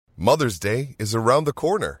Mother's Day is around the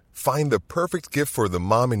corner. Find the perfect gift for the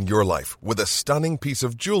mom in your life with a stunning piece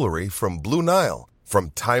of jewelry from Blue Nile.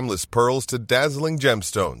 From timeless pearls to dazzling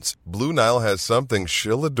gemstones, Blue Nile has something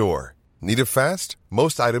she'll adore. Need it fast?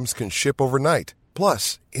 Most items can ship overnight.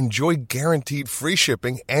 Plus, enjoy guaranteed free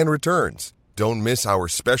shipping and returns. Don't miss our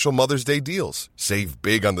special Mother's Day deals. Save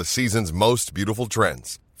big on the season's most beautiful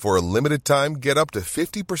trends. For a limited time, get up to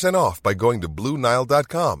 50% off by going to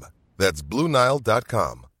BlueNile.com. That's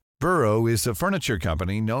BlueNile.com. Burrow is a furniture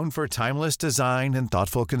company known for timeless design and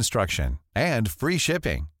thoughtful construction, and free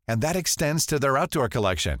shipping, and that extends to their outdoor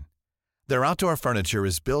collection. Their outdoor furniture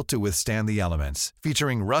is built to withstand the elements,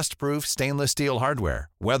 featuring rust-proof stainless steel hardware,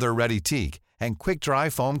 weather-ready teak, and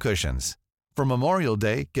quick-dry foam cushions. For Memorial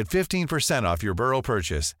Day, get 15% off your Burrow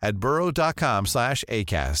purchase at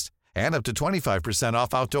burrow.com/acast, and up to 25%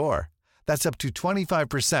 off outdoor. That's up to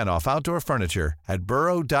 25% off outdoor furniture at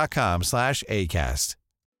burrow.com/acast.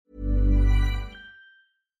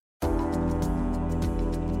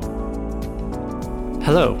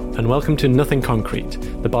 Hello, and welcome to Nothing Concrete,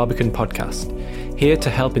 the Barbican podcast, here to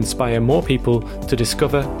help inspire more people to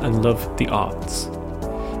discover and love the arts.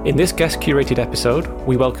 In this guest-curated episode,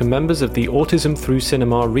 we welcome members of the Autism Through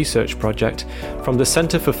Cinema research project from the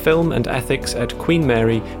Centre for Film and Ethics at Queen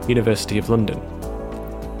Mary, University of London.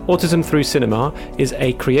 Autism Through Cinema is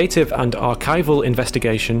a creative and archival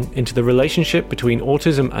investigation into the relationship between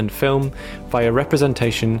autism and film via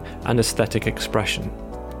representation and aesthetic expression.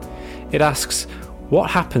 It asks,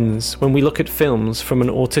 what happens when we look at films from an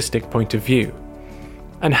autistic point of view?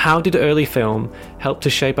 And how did early film help to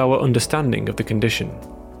shape our understanding of the condition?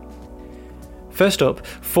 First up,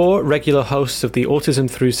 4 regular hosts of the Autism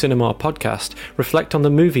Through Cinema podcast reflect on the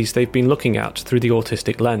movies they've been looking at through the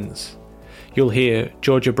autistic lens. You'll hear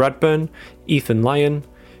Georgia Bradburn, Ethan Lyon,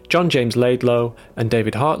 John James Laidlow, and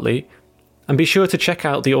David Hartley, and be sure to check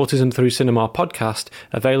out the Autism Through Cinema podcast,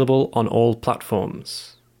 available on all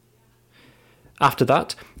platforms. After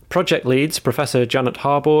that, project leads Professor Janet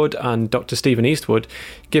Harbord and Dr. Stephen Eastwood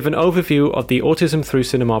give an overview of the Autism Through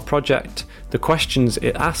Cinema project, the questions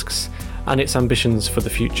it asks, and its ambitions for the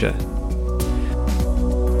future.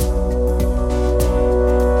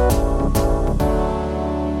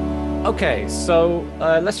 Okay, so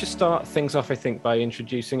let's just start things off, I think, by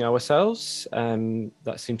introducing ourselves.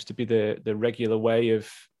 That seems to be the regular way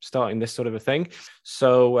of starting this sort of a thing.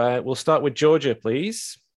 So we'll start with Georgia,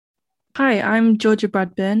 please. Hi, I'm Georgia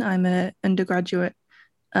Bradburn. I'm an undergraduate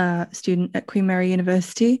student at Queen Mary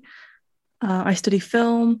University. I study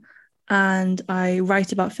film and I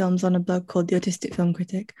write about films on a blog called The Autistic Film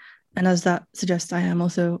Critic. And as that suggests, I am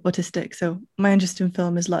also autistic. So my interest in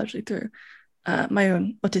film is largely through my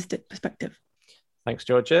own autistic perspective. Thanks,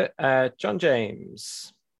 Georgia. John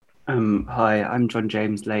James. Hi, I'm John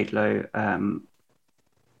James Laidlow.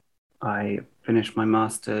 I finished my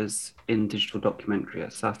master's in digital documentary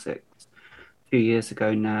at Sussex a few years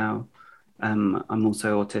ago now. I'm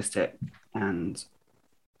also autistic and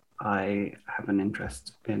I have an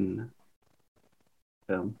interest in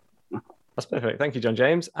film. That's perfect. Thank you, John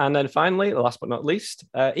James. And then finally, last but not least,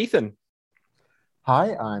 Ethan.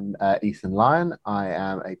 Hi, I'm Ethan Lyon. I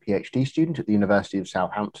am a PhD student at the University of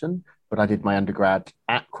Southampton, but I did my undergrad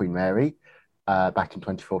at Queen Mary back in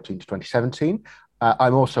 2014 to 2017.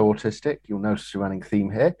 I'm also autistic. You'll notice a running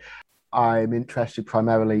theme here. I'm interested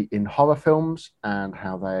primarily in horror films and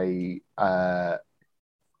how they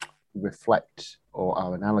reflect or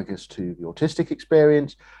are analogous to the autistic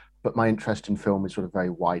experience, but my interest in film is sort of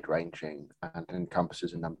very wide-ranging and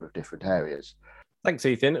encompasses a number of different areas. Thanks,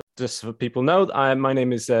 Ethan. Just so people know, my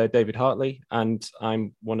name is David Hartley, and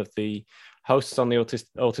I'm one of the hosts on the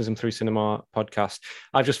Autism Through Cinema podcast.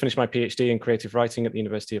 I've just finished my PhD in creative writing at the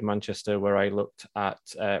University of Manchester, where I looked at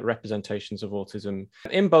representations of autism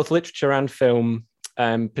in both literature and film,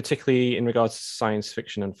 particularly in regards to science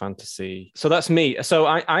fiction and fantasy. So that's me. So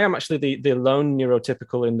I am actually the lone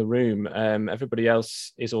neurotypical in the room. Everybody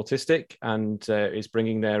else is autistic and is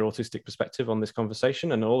bringing their autistic perspective on this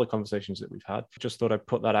conversation and all the conversations that we've had. Just thought I'd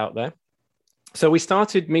put that out there. So we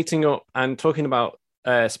started meeting up and talking about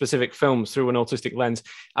specific films through an autistic lens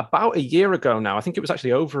about a year ago now. I think it was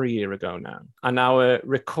actually over a year ago now. And our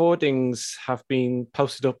recordings have been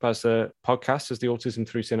posted up as a podcast, as the Autism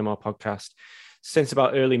Through Cinema podcast, since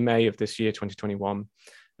about early May of this year, 2021.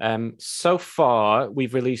 So far,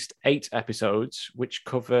 we've released 8 episodes, which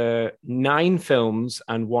cover 9 films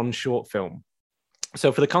and 1 short film.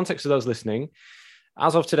 So for the context of those listening,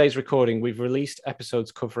 as of today's recording, we've released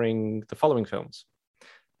episodes covering the following films.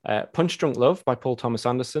 Punch Drunk Love by Paul Thomas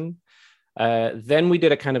Anderson, Then we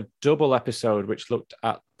did a kind of double episode, which looked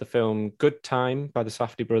at the film Good Time by the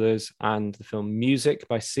Safdie brothers and the film Music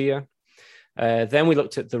by Sia. Then we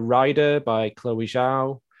looked at The Rider by Chloe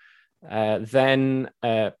Zhao. Then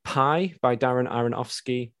Pi by Darren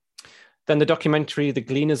Aronofsky. Then the documentary The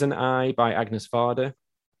Gleaners and I by Agnes Varda.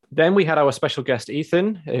 Then we had our special guest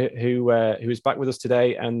Ethan, who is back with us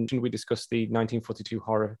today, and we discussed the 1942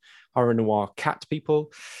 horror noir Cat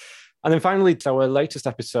People. And then finally, it's our latest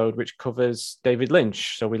episode, which covers David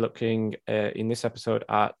Lynch. So we're looking in this episode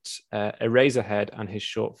at Eraserhead and his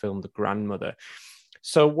short film, The Grandmother.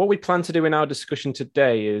 So what we plan to do in our discussion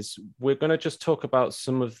today is we're going to just talk about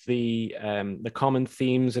some of the common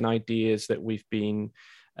themes and ideas that we've been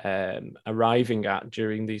arriving at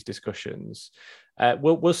during these discussions.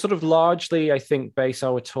 We'll sort of largely, I think, base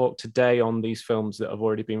our talk today on these films that have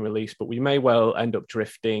already been released, but we may well end up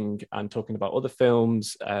drifting and talking about other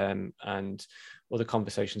films and other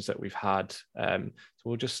conversations that we've had. So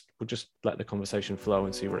we'll just let the conversation flow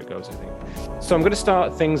and see where it goes, I think. So I'm going to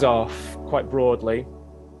start things off quite broadly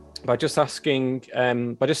by just asking,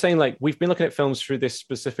 by just saying, like, we've been looking at films through this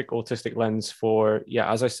specific autistic lens for,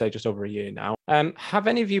 as I say, just over a year now. Have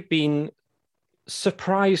any of you been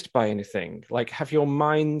surprised by anything? Like, have your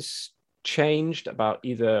minds changed about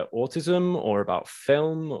either autism or about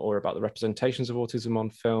film or about the representations of autism on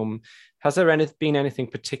film? Has there been anything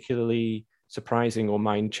particularly surprising or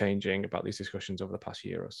mind-changing about these discussions over the past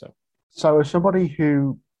year or so? So as somebody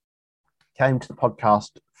who came to the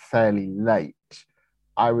podcast fairly late,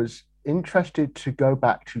 I was interested to go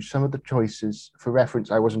back to some of the choices. For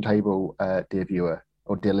reference, I wasn't able, dear viewer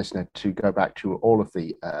or dear listener, to go back to all of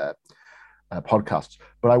the podcasts,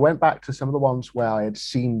 but I went back to some of the ones where I had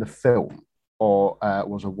seen the film or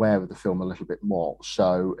was aware of the film a little bit more.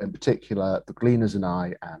 So in particular, The Gleaners and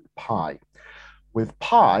I and Pi. With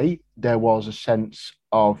Pi, there was a sense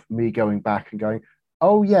of me going back and going,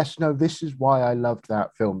 oh yes, no, this is why I loved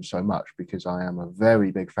that film so much, because I am a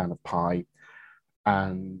very big fan of Pi.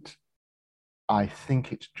 And I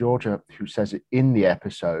think it's Georgia who says it in the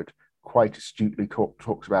episode, quite astutely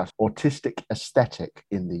talks about autistic aesthetic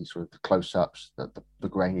in these sort of close-ups, the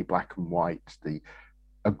grainy black and white, the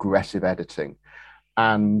aggressive editing.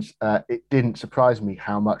 And it didn't surprise me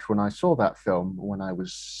how much when I saw that film when I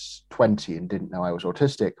was 20 and didn't know I was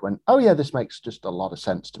autistic, went, oh yeah, this makes just a lot of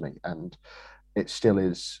sense to me. And it still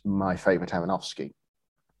is my favorite Aronofsky.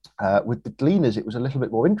 With The Gleaners, it was a little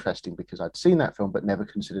bit more interesting because I'd seen that film but never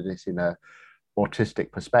considered it in a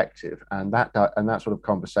autistic perspective, and that sort of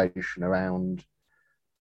conversation around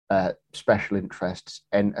special interests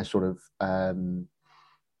and a sort of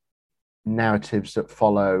narratives that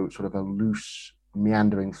follow sort of a loose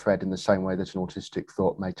meandering thread in the same way that an autistic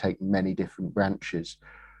thought may take many different branches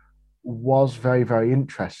was very, very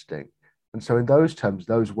interesting. And so in those terms,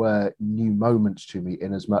 those were new moments to me,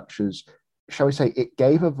 in as much as, shall we say, it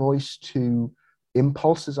gave a voice to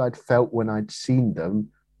impulses I'd felt when I'd seen them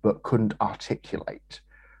but couldn't articulate.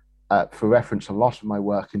 For reference, a lot of my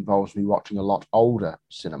work involves me watching a lot older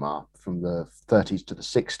cinema from the 30s to the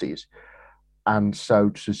 60s. And so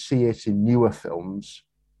to see it in newer films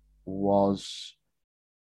was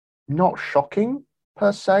not shocking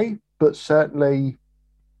per se, but certainly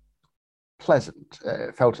pleasant.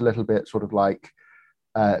 It felt a little bit sort of like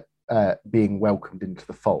being welcomed into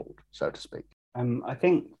the fold, so to speak. I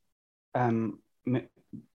think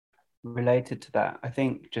related to that, I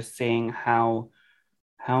think just seeing how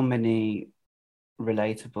many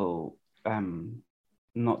relatable,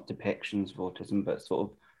 not depictions of autism, but sort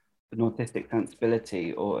of an autistic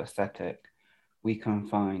sensibility or aesthetic we can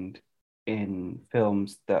find in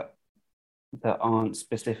films that aren't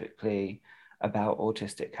specifically about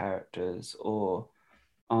autistic characters or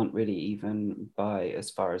aren't really even by, as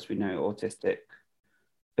far as we know, autistic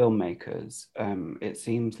filmmakers. It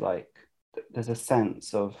seems like there's a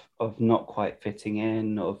sense of not quite fitting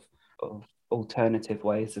in, of alternative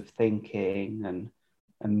ways of thinking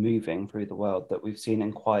and moving through the world that we've seen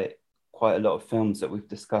in quite a lot of films that we've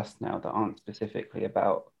discussed now that aren't specifically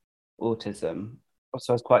about autism.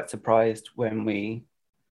 So I was quite surprised when we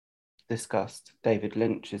discussed David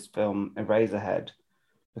Lynch's film Eraserhead,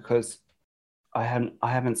 because I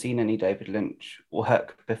haven't seen any David Lynch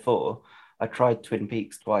work before. I tried Twin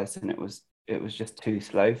Peaks twice and it was just too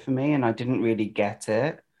slow for me and I didn't really get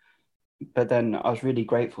it. But then I was really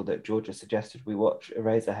grateful that Georgia suggested we watch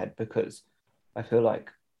Eraserhead, because I feel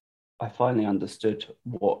like I finally understood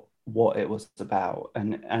what it was about,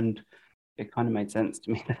 and it kind of made sense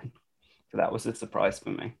to me then. So that was a surprise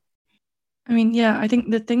for me. I mean, yeah, I think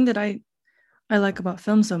the thing that I like about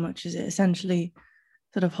film so much is it essentially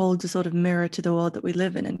sort of holds a sort of mirror to the world that we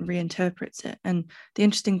live in and reinterprets it. And the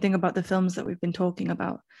interesting thing about the films that we've been talking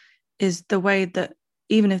about is the way that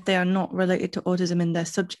even if they are not related to autism in their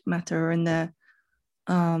subject matter or in their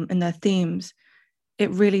themes, it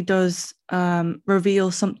really does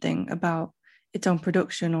reveal something about its own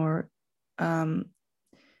production or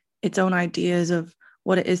its own ideas of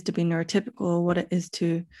what it is to be neurotypical, what it is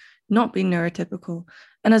to not be neurotypical.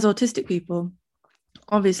 And as autistic people,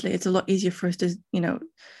 obviously it's a lot easier for us to,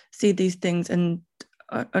 see these things and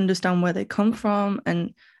understand where they come from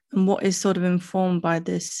and what is sort of informed by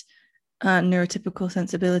this neurotypical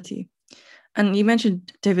sensibility. And you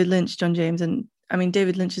mentioned David Lynch, John James, and I mean,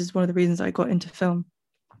 David Lynch is one of the reasons I got into film.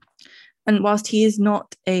 And whilst he is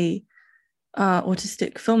not a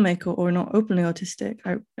autistic filmmaker or not openly autistic,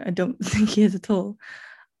 I don't think he is at all.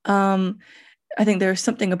 I think there is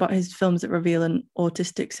something about his films that reveal an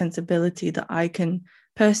autistic sensibility that I can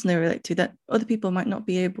personally relate to that other people might not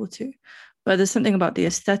be able to. But there's something about the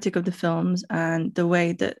aesthetic of the films and the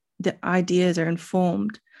way that the ideas are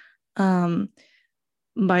informed by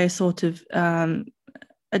a sort of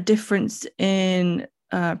a difference in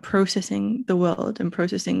processing the world and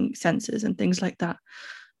processing senses and things like that.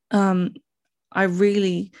 I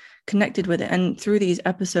really connected with it. And through these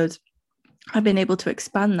episodes, I've been able to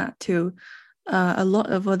expand that to a lot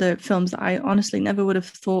of other films that I honestly never would have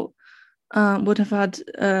thought would have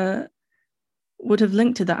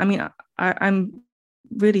linked to that. I mean, I'm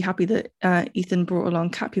really happy that Ethan brought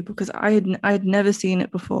along Cat People because I had never seen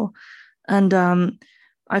it before. And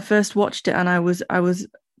I first watched it and I was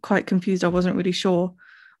quite confused. I wasn't really sure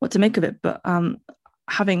what to make of it. But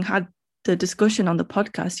having had the discussion on the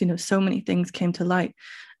podcast, so many things came to light.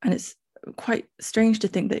 And it's quite strange to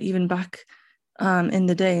think that even back in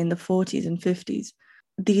the day, in the 40s and 50s,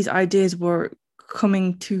 these ideas were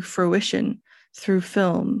coming to fruition through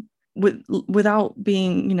film without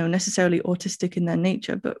being, necessarily autistic in their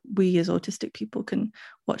nature. But we as autistic people can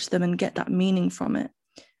watch them and get that meaning from it.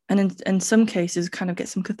 And in some cases, kind of get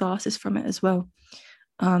some catharsis from it as well.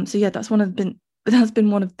 So yeah, that's been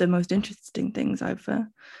one of the most interesting things I've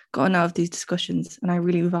gotten out of these discussions, and I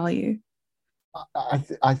really value.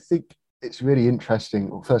 I think it's really interesting.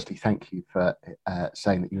 Well, firstly, thank you for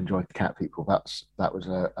saying that you enjoyed Cat People. That was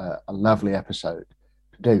a lovely episode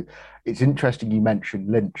to do. It's interesting you mentioned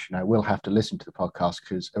Lynch, and I will have to listen to the podcast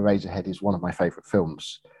because Eraserhead is one of my favourite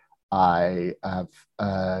films. It was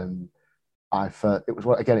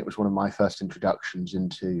one of my first introductions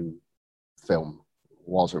into film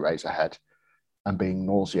was Eraserhead, and being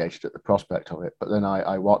nauseated at the prospect of it. But then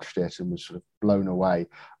I watched it and was sort of blown away.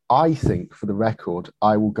 I think, for the record,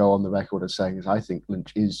 I will go on the record as saying I think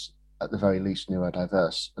Lynch is, at the very least,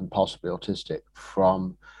 neurodiverse and possibly autistic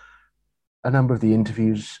from a number of the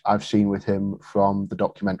interviews I've seen with him, from the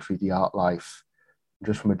documentary The Art Life,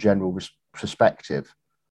 just from a general perspective.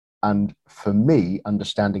 And for me,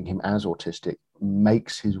 understanding him as autistic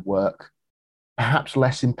makes his work perhaps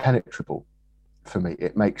less impenetrable. For me,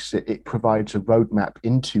 it provides a roadmap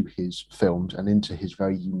into his films and into his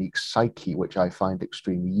very unique psyche, which I find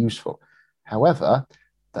extremely useful. However,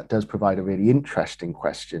 that does provide a really interesting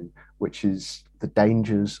question, which is the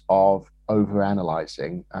dangers of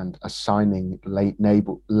overanalyzing and assigning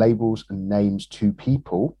labels and names to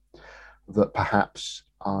people that perhaps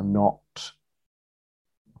are not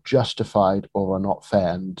justified or are not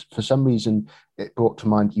fair. And for some reason, it brought to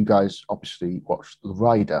mind, you guys obviously watched The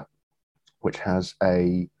Rider, which has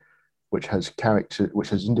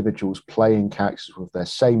individuals playing characters with their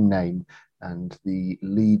same name, and the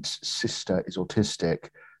lead's sister is autistic.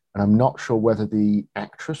 And I'm not sure whether the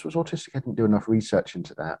actress was autistic. I didn't do enough research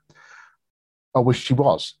into that. Oh, well, she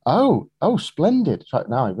was. Oh, splendid. Right,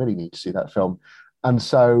 now I really need to see that film. And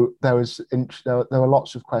so there were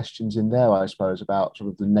lots of questions in there, I suppose, about sort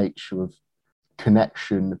of the nature of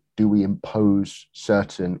connection. Do we impose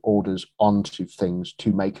certain orders onto things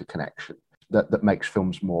to make a connection that makes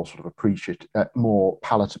films more sort of appreciated, more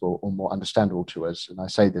palatable or more understandable to us? And I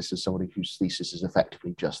say this as somebody whose thesis is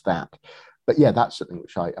effectively just that. But yeah, that's something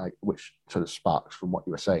which sort of sparks from what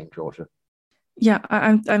you were saying, Georgia. Yeah,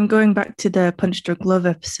 I'm going back to the Punch Drunk Love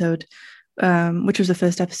episode, which was the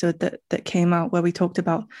first episode that came out, where we talked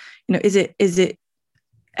about, is it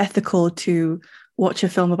ethical to watch a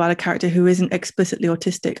film about a character who isn't explicitly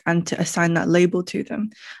autistic and to assign that label to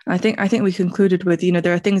them? And I think we concluded with,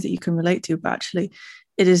 there are things that you can relate to, but actually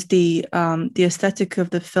it is the aesthetic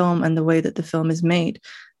of the film and the way that the film is made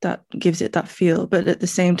that gives it that feel. But at the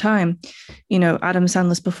same time, Adam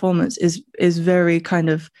Sandler's performance is very kind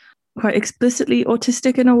of quite explicitly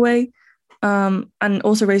autistic in a way, and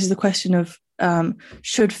also raises the question of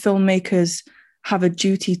should filmmakers have a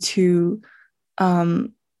duty to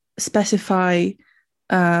specify,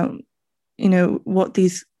 who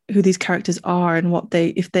these characters are and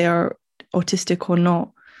if they are autistic or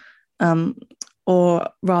not, or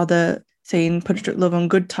rather say in Punch Drunk Love on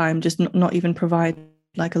Good Time, just not even provide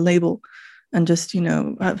like a label and just,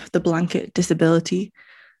 have the blanket disability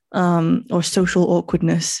or social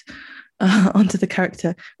awkwardness onto the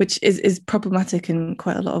character, which is problematic in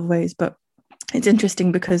quite a lot of ways. But it's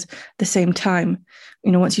interesting because at the same time,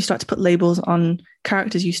 once you start to put labels on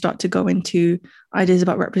characters, you start to go into ideas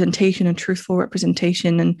about representation and truthful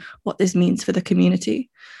representation and what this means for the community.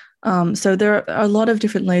 So there are a lot of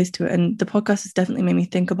different layers to it. And the podcast has definitely made me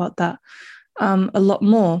think about that a lot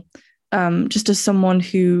more, just as someone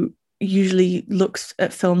who usually looks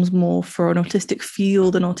at films more for an autistic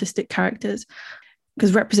field and autistic characters,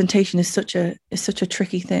 because representation is such a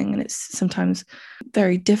tricky thing, and it's sometimes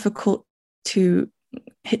very difficult to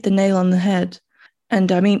hit the nail on the head.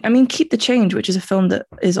 And I mean, Keep the Change, which is a film that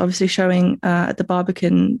is obviously showing at the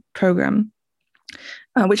Barbican program,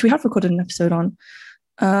 which we have recorded an episode on.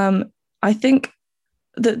 I think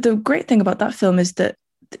the great thing about that film is that,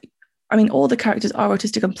 all the characters are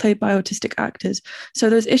autistic and played by autistic actors. So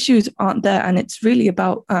those issues aren't there. And it's really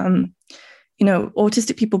about,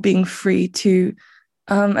 autistic people being free to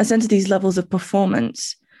ascend to these levels of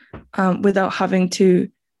performance without having to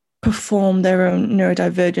perform their own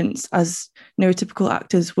neurodivergence as neurotypical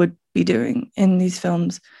actors would be doing in these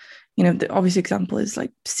films. The obvious example is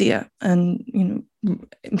like Sia and,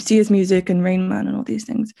 Sia's music and Rain Man and all these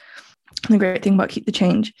things. And the great thing about Keep the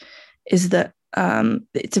Change is that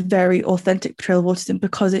it's a very authentic portrayal of autism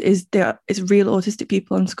because it's real autistic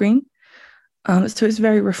people on screen. So it's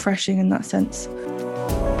very refreshing in that sense.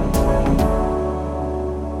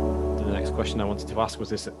 The next question I wanted to ask was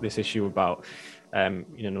this issue about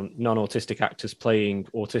non-autistic actors playing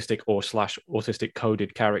autistic or /autistic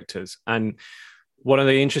coded characters. And one of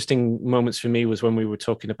the interesting moments for me was when we were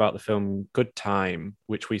talking about the film Good Time,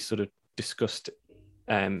 which we sort of discussed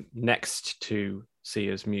next to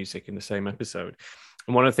Sia's music in the same episode.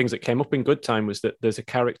 And one of the things that came up in Good Time was that there's a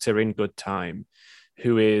character in Good Time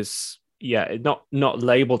who is, not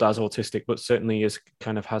labeled as autistic, but certainly is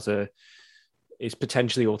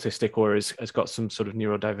potentially autistic or has got some sort of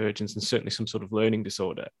neurodivergence and certainly some sort of learning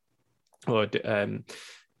disorder. And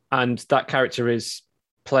that character is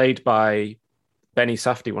played by Benny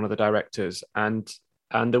Safdie, one of the directors. And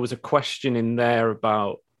there was a question in there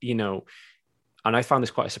about, and I found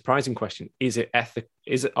this quite a surprising question.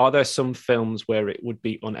 Are there some films where it would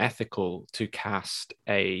be unethical to cast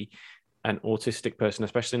an autistic person,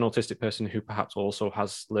 especially an autistic person who perhaps also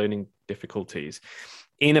has learning difficulties,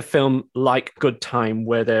 in a film like Good Time,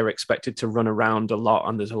 where they're expected to run around a lot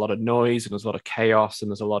and there's a lot of noise and there's a lot of chaos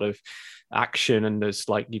and there's a lot of action and there's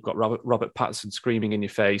you've got Robert Pattinson screaming in your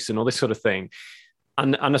face and all this sort of thing.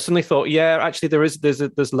 And I suddenly thought, actually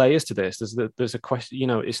there's layers to this. There's a question,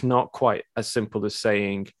 it's not quite as simple as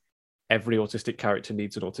saying every autistic character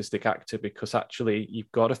needs an autistic actor, because actually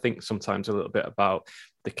you've got to think sometimes a little bit about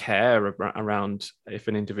the care around if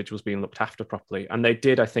an individual's being looked after properly. And they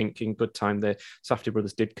did, I think, in Good Time, the Safdie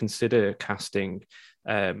brothers did consider casting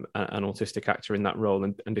an autistic actor in that role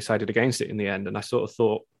and decided against it in the end. And I sort of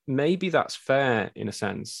thought maybe that's fair in a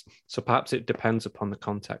sense. So perhaps it depends upon the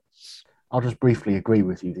context. I'll just briefly agree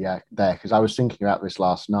with you there, because I was thinking about this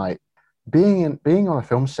last night. Being on a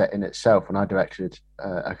film set in itself, when I directed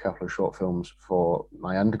a couple of short films for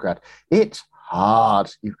my undergrad, it's hard.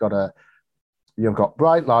 You've got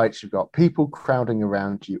bright lights, you've got people crowding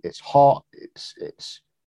around you. It's hot. It's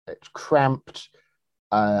cramped.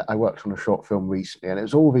 I worked on a short film recently, and it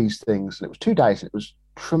was all these things, and it was 2 days, and it was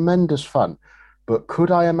tremendous fun. But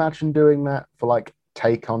could I imagine doing that for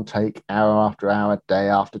take on take, hour after hour, day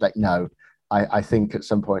after day? No. I think at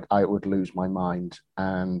some point I would lose my mind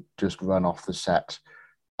and just run off the set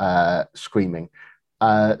screaming.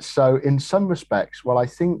 So in some respects, I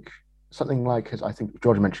think something like, as I think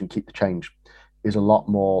Georgia mentioned, Keep the Change is a lot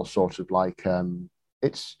more sort of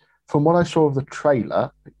it's, from what I saw of the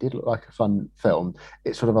trailer, it did look like a fun film.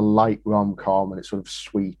 It's sort of a light rom-com, and it's sort of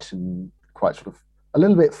sweet and quite sort of a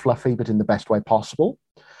little bit fluffy, but in the best way possible.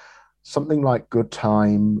 Something like Good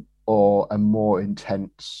Time or a more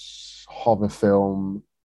intense horror film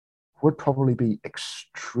would probably be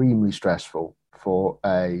extremely stressful for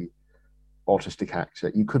a autistic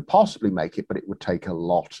actor. You could possibly make it, but it would take a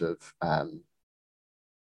lot of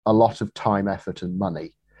time, effort, and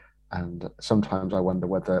money. And sometimes I wonder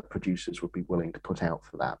whether producers would be willing to put out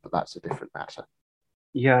for that, but that's a different matter.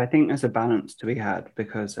 Yeah, I think there's a balance to be had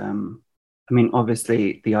because,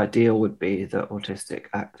 obviously the ideal would be that autistic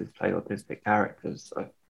actors play autistic characters. So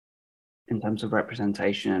in terms of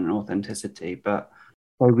representation and authenticity. But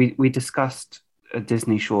we discussed a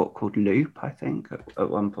Disney short called Loop, I think, at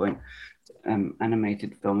one point,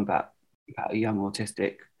 animated film about a young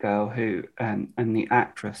autistic girl who, and the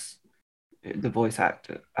actress, the voice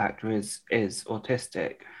actor is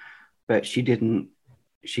autistic, but she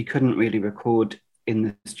couldn't really record in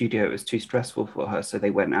the studio. It was too stressful for her, so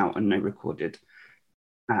they went out and they recorded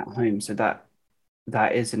at home. So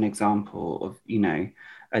that is an example of, you know,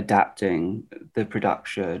 adapting the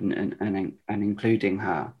production and including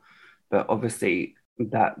her. But obviously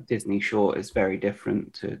that Disney short is very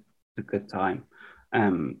different to The Good Time.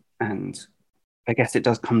 And I guess it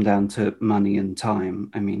does come down to money and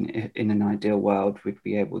time. I mean, in an ideal world, we'd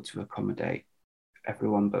be able to accommodate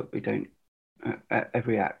everyone, but we don't,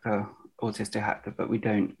 every actor, autistic actor, but we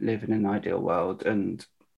don't live in an ideal world. And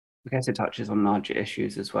I guess it touches on larger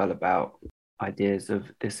issues as well about ideas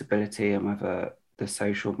of disability and whether the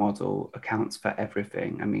social model accounts for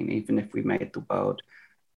everything. I mean, even if we made the world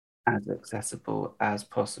as accessible as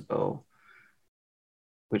possible,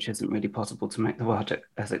 which isn't really possible to make the world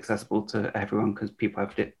as accessible to everyone because people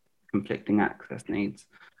have conflicting access needs.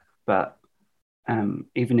 But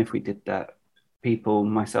even if we did that, people,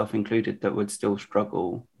 myself included, that would still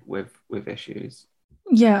struggle with issues.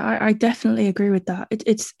 Yeah, I definitely agree with that.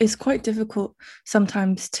 It's quite difficult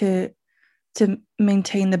sometimes to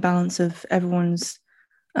maintain the balance of everyone's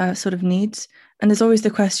sort of needs. And there's always the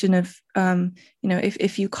question of, you know,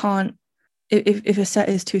 if you can't, if a set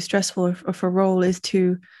is too stressful, or if a role is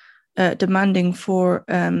too demanding for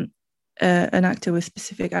an actor with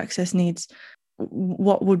specific access needs,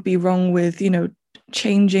 what would be wrong with, you know,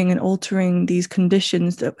 changing and altering these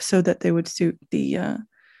conditions so that they would suit the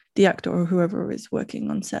actor or whoever is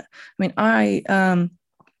working on set. I mean,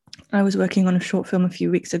 I was working on a short film a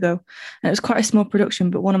few weeks ago, and it was quite a small production,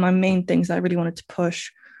 but one of my main things that I really wanted to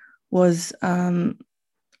push was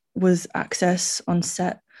access on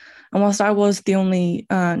set. And whilst I was the only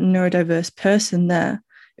neurodiverse person there,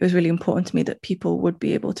 it was really important to me that people would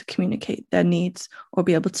be able to communicate their needs or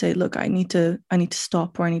be able to say, look, I need to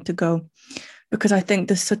stop, or I need to go. Because I think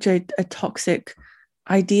there's such a toxic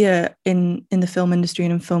idea in the film industry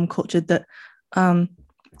and in film culture that,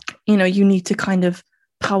 you know, you need to kind of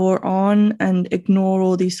power on and ignore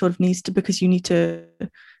all these sort of needs because the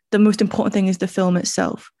most important thing is the film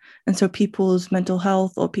itself. And so people's mental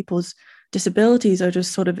health or people's disabilities are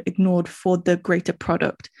just sort of ignored for the greater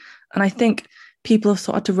product. And I think people have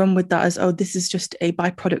started to run with that as, oh, this is just a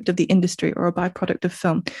byproduct of the industry or a byproduct of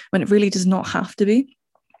film, when it really does not have to be.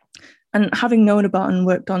 And having known about and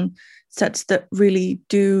worked on sets that really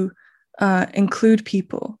do include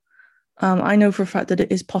people, I know for a fact that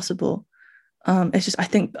it is possible. It's just, I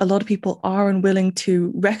think a lot of people are unwilling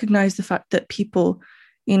to recognize the fact that people,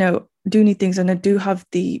 you know, do need things and they do have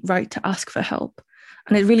the right to ask for help.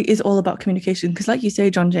 And it really is all about communication. Because like you say,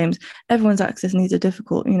 John James, everyone's access needs are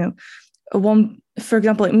difficult. You know, for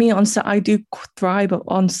example, like me on set, I do thrive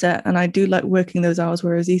on set and I do like working those hours.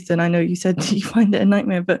 Whereas Ethan, I know you said you find it a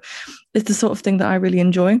nightmare, but it's the sort of thing that I really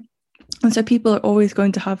enjoy. And so people are always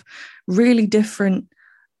going to have really different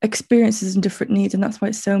experiences and different needs. And that's why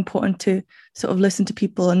it's so important to sort of listen to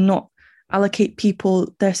people and not allocate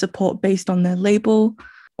people their support based on their label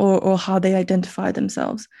or how they identify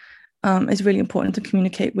themselves. It's really important to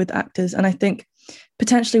communicate with actors. And I think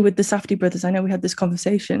potentially with the Safdie brothers, I know we had this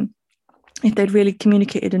conversation, if they'd really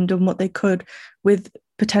communicated and done what they could with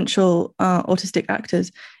potential autistic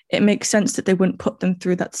actors, it makes sense that they wouldn't put them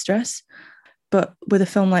through that stress. But with a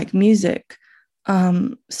film like Music,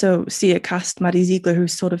 so Sia cast Maddie Ziegler,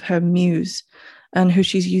 who's sort of her muse and who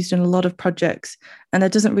she's used in a lot of projects. And there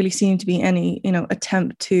doesn't really seem to be any, you know,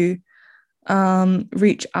 attempt to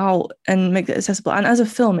reach out and make it accessible. And as a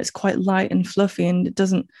film, it's quite light and fluffy, and it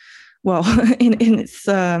doesn't, well, in its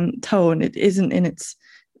tone, it isn't in its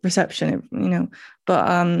reception, you know, but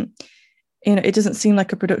you know, it doesn't seem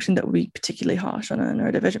like a production that would be particularly harsh on a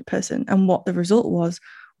neurodivergent person. And what the result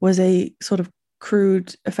was a sort of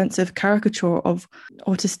crude, offensive caricature of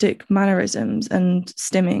autistic mannerisms and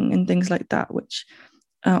stimming and things like that, which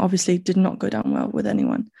obviously did not go down well with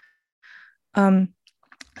anyone.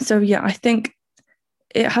 So yeah, I think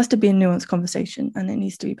it has to be a nuanced conversation and it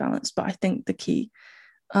needs to be balanced. But I think the key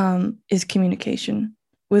is communication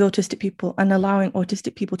with autistic people and allowing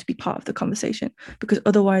autistic people to be part of the conversation, because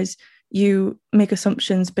otherwise you make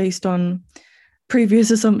assumptions based on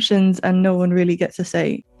previous assumptions and no one really gets a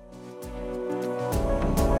say.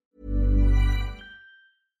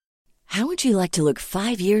 How would would you like to look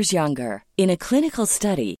 5 years younger? In a clinical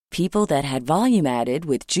study, people that had volume added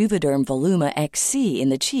with Juvederm Voluma XC in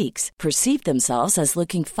the cheeks perceived themselves as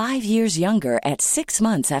looking 5 years younger at 6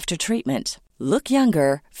 months after treatment. Look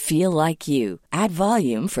younger, feel like you. Add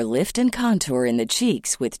volume for lift and contour in the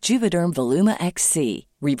cheeks with Juvederm Voluma XC.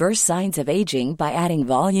 Reverse signs of aging by adding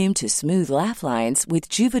volume to smooth laugh lines with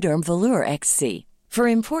Juvederm Volure XC. For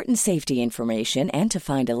important safety information and to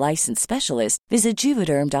find a licensed specialist, visit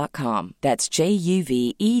Juvederm.com. That's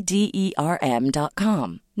JUVEDERM.com.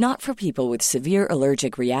 Not for people with severe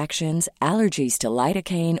allergic reactions, allergies to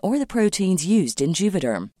lidocaine, or the proteins used in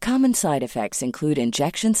Juvederm. Common side effects include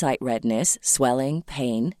injection site redness, swelling,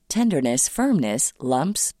 pain, tenderness, firmness,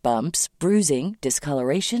 lumps, bumps, bruising,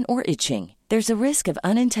 discoloration, or itching. There's a risk of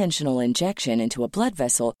unintentional injection into a blood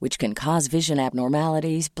vessel, which can cause vision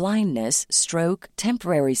abnormalities, blindness, stroke,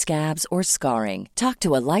 temporary scabs, or scarring. Talk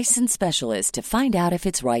to a licensed specialist to find out if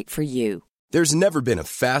it's right for you. There's never been a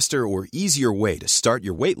faster or easier way to start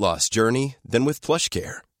your weight loss journey than with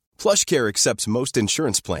PlushCare. PlushCare accepts most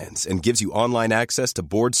insurance plans and gives you online access to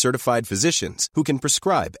board-certified physicians who can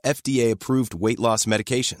prescribe FDA-approved weight loss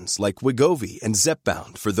medications like Wegovy and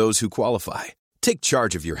Zepbound for those who qualify. Take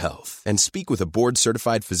charge of your health and speak with a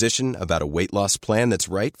board-certified physician about a weight loss plan that's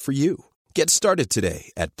right for you. Get started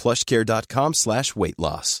today at plushcare.com/weight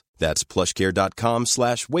loss. That's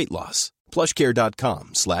plushcare.com/weight loss.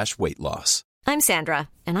 plushcare.com/weight loss. I'm Sandra,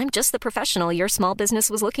 and I'm just the professional your small business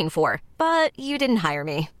was looking for. But you didn't hire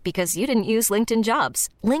me because you didn't use LinkedIn Jobs.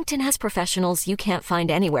 LinkedIn has professionals you can't find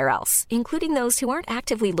anywhere else, including those who aren't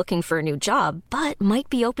actively looking for a new job, but might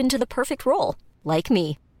be open to the perfect role, like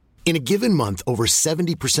me. In a given month, over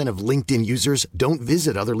 70% of LinkedIn users don't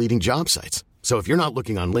visit other leading job sites. So if you're not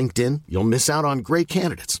looking on LinkedIn, you'll miss out on great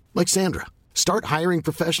candidates like Sandra. Start hiring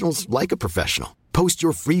professionals like a professional. Post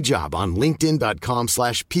your free job on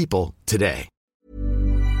linkedin.com/people today.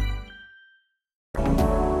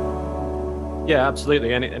 Yeah,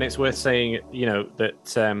 absolutely. And it's worth saying,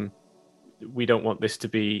 that we don't want this to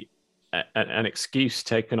be an excuse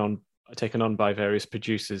taken on by various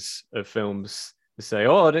producers of films to say,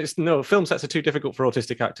 film sets are too difficult for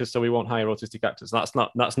autistic actors, so we won't hire autistic actors. That's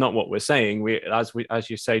not what we're saying. As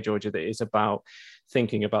you say, Georgia, that it's about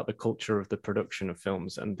thinking about the culture of the production of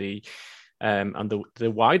films and the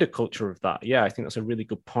wider culture of that. Yeah, I think that's a really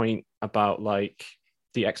good point about like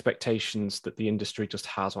the expectations that the industry just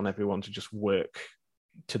has on everyone to just work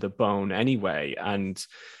to the bone anyway, and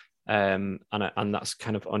that's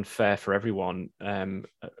kind of unfair for everyone,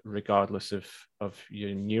 regardless of your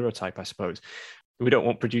neurotype, I suppose. We don't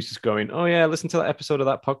want producers going, oh yeah, listen to that episode of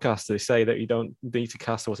that podcast. They say that you don't need to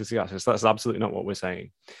cast autistic actors. That's absolutely not what we're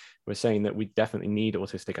saying. We're saying that we definitely need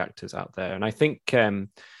autistic actors out there. And I think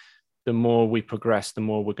the more we progress, the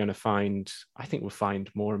more we're going to find, I think we'll find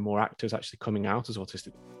more and more actors actually coming out as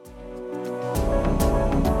autistic.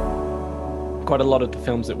 Quite a lot of the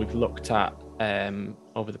films that we've looked at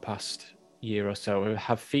over the past year or so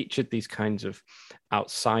have featured these kinds of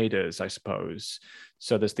outsiders, I suppose.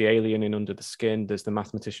 So there's the alien in Under the Skin, there's the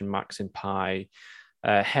mathematician Max in Pi,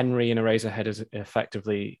 Henry in Eraserhead is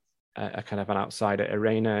effectively a kind of an outsider,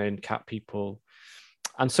 Irena in Cat People,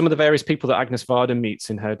 and some of the various people that Agnes Varda meets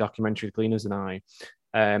in her documentary Gleaners and I.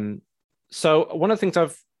 So one of the things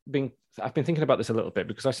I've been thinking about this a little bit,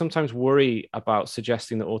 because I sometimes worry about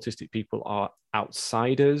suggesting that autistic people are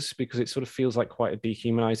outsiders, because it sort of feels like quite a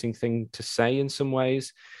dehumanizing thing to say in some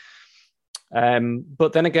ways.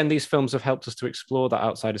 But then again, these films have helped us to explore that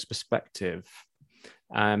outsider's perspective,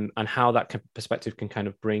 and how that perspective can kind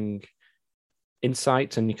of bring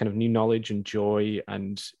insight and kind of new knowledge and joy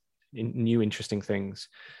and new interesting things.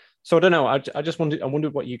 So I don't know. I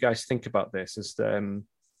wondered what you guys think about this, as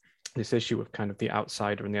this issue of kind of the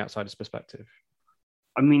outsider and the outsider's perspective.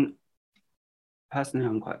 I mean, personally,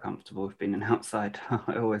 I'm quite comfortable with being an outsider.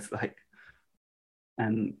 I always like,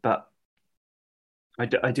 but I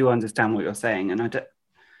do understand what you're saying, and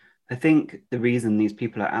I think the reason these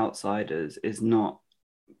people are outsiders is not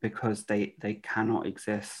because they cannot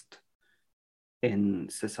exist in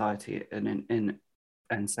society and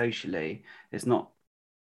socially. It's not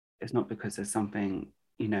because there's something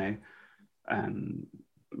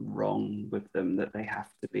wrong with them that they have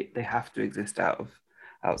to exist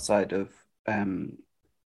outside of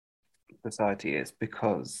society. Is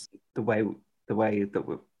because the way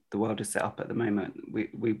that the world is set up at the moment,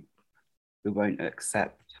 we won't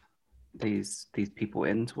accept these people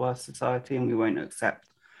into our society, and we won't accept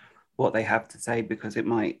what they have to say, because it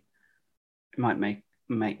might make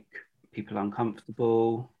people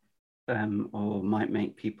uncomfortable, or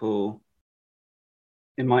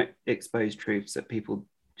it might expose truths that people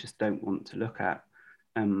just don't want to look at.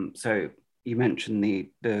 So you mentioned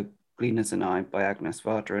the Gleaners and I by Agnes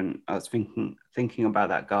Varda, and I was thinking about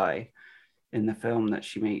that guy in the film that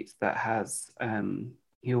she meets that has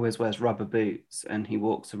he always wears rubber boots and he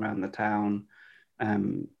walks around the town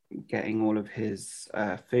getting all of his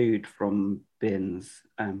food from bins,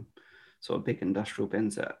 sort of big industrial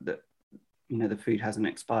bins that the food hasn't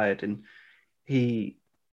expired, and he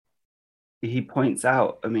points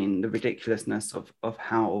out, I mean, the ridiculousness of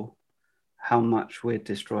how much we're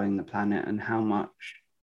destroying the planet and how much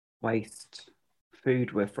waste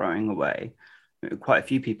food we're throwing away. Quite a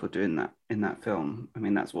few people doing that in that film. I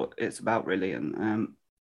mean, that's what it's about, really. And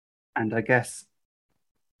I guess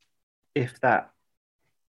if that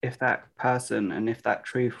person and if that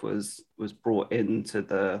truth was brought into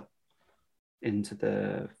the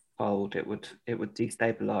fold, it would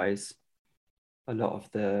destabilize a lot of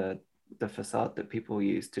the facade that people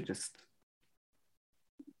use to just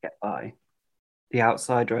get by. The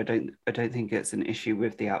outsider, I don't think it's an issue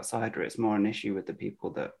with the outsider. It's more an issue with the people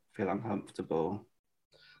that feel uncomfortable.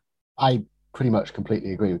 I pretty much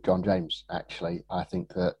completely agree with John James, actually. I think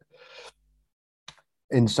that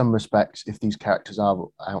in some respects, if these characters are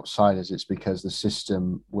outsiders, it's because the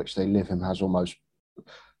system which they live in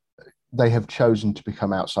they have chosen to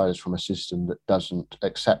become outsiders from a system that doesn't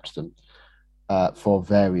accept them for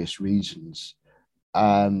various reasons.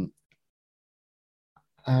 And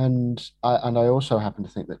I also happen to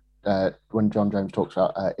think that when John James talks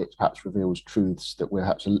about it perhaps reveals truths that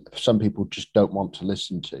perhaps some people just don't want to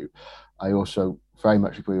listen to, I also very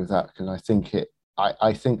much agree with that, because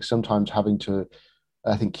I think sometimes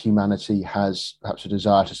I think humanity has perhaps a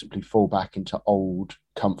desire to simply fall back into old,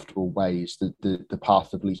 comfortable ways, the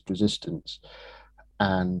path of least resistance,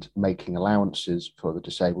 and making allowances for the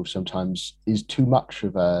disabled sometimes is too much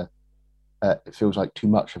of it feels like too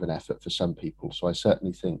much of an effort for some people. So I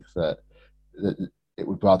certainly think that it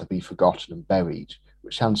would rather be forgotten and buried,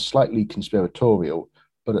 which sounds slightly conspiratorial,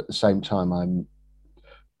 but at the same time,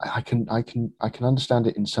 I can understand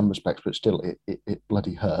it in some respects, but still, it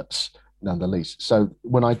bloody hurts nonetheless. So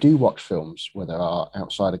when I do watch films where there are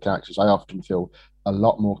outsider characters, I often feel a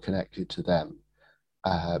lot more connected to them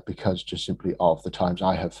because just simply of the times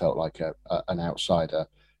I have felt like an outsider.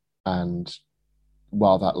 And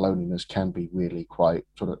while that loneliness can be really quite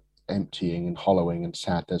sort of emptying and hollowing and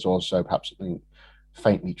sad, there's also perhaps something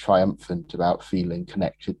faintly triumphant about feeling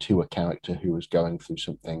connected to a character who is going through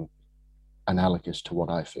something analogous to what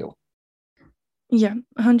I feel. Yeah,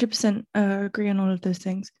 100% agree on all of those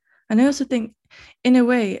things. And I also think, in a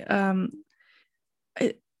way,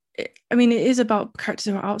 it is about characters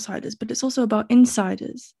who are outsiders, but it's also about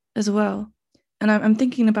insiders as well. And I'm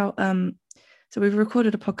thinking about, so we've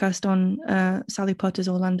recorded a podcast on Sally Potter's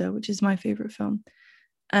Orlando, which is my favorite film.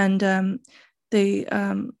 And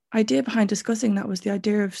the idea behind discussing that was the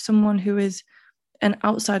idea of someone who is an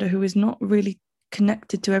outsider, who is not really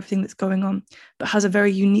connected to everything that's going on, but has a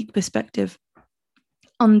very unique perspective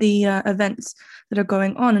on the events that are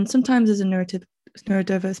going on. And sometimes as a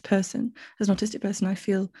neurodiverse person, as an autistic person, I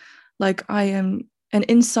feel like I am an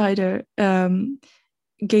insider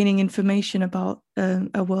gaining information about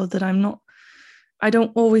a world that I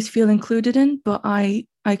don't always feel included in, but I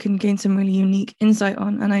can gain some really unique insight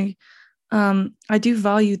on. And I do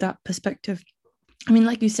value that perspective. I mean,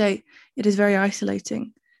 like you say, it is very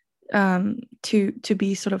isolating to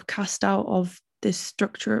be sort of cast out of this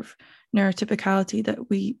structure of neurotypicality that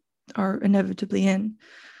we are inevitably in.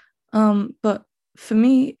 But for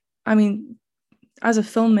me, I mean, as a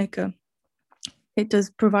filmmaker, it does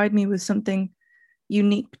provide me with something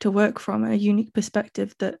unique to work from, a unique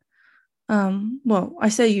perspective that, well, I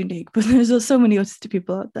say unique, but there's so many autistic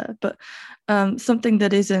people out there, but something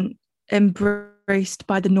that isn't embraced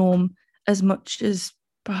by the norm as much as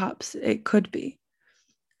perhaps it could be.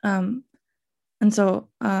 And so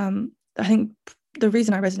I think the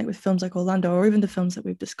reason I resonate with films like Orlando, or even the films that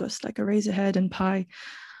we've discussed, like Eraserhead and Pi,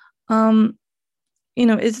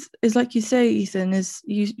 is like you say, Ethan, is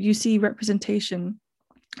you see representation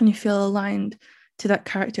and you feel aligned to that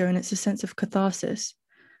character, and it's a sense of catharsis.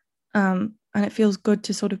 And it feels good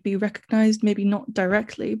to sort of be recognized, maybe not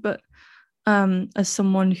directly, but as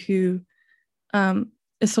someone who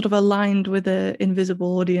is sort of aligned with an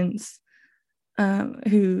invisible audience,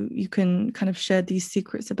 who you can kind of share these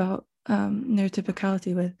secrets about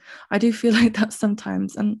neurotypicality with. I do feel like that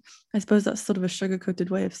sometimes, and I suppose that's sort of a sugar-coated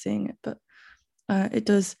way of saying it, but it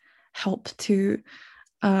does help to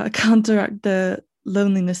counteract the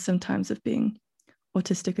loneliness sometimes of being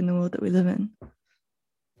autistic in the world that we live in.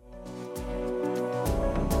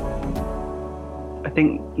 I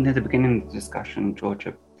think near the beginning of the discussion,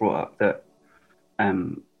 Georgia brought up that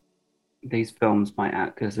these films might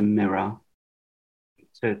act as a mirror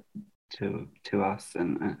to us,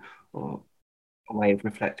 and or a way of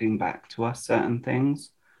reflecting back to us certain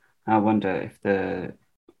things. I wonder if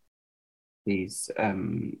these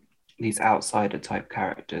outsider type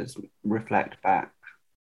characters reflect back,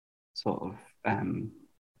 sort of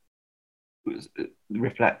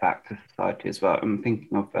reflect back to society as well. I'm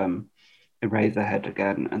thinking of Eraserhead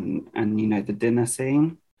again, and the dinner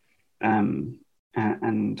scene, and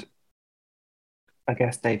I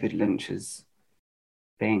guess David Lynch's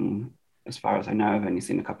thing, as far as I know, I've only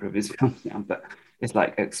seen a couple of his films now, but it's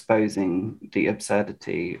like exposing the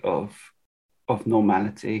absurdity of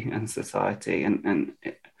normality and society, and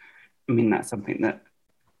I mean, that's something that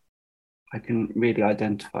I can really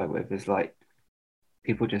identify with, is like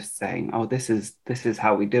people just saying, "Oh, this is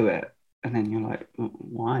how we do it," and then you're like,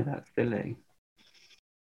 "Why? That's silly."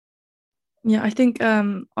 Yeah, I think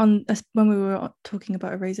when we were talking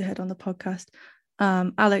about Eraserhead on the podcast,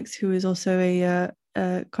 Alex, who is also a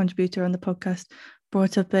contributor on the podcast,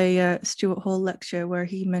 brought up a Stuart Hall lecture where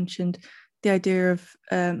he mentioned the idea of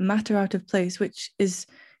matter out of place, which is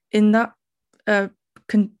in that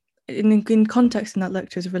in context in that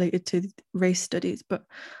lecture is related to race studies. But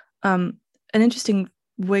an interesting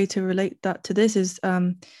way to relate that to this is,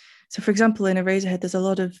 so for example, in Eraserhead, there's a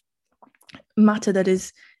lot of matter that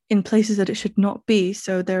is in places that it should not be.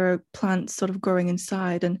 So there are plants sort of growing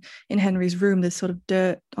inside, and in Henry's room there's sort of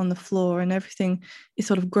dirt on the floor, and everything is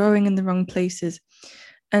sort of growing in the wrong places.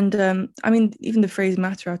 And I mean, even the phrase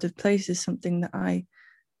matter out of place is something that I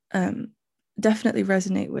definitely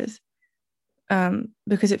resonate with,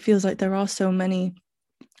 because it feels like there are so many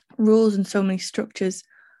rules and so many structures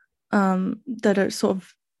that are sort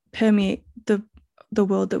of permeate the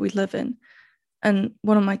world that we live in. And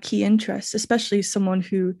one of my key interests, especially someone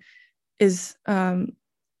who is, a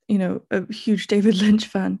huge David Lynch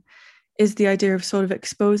fan, is the idea of sort of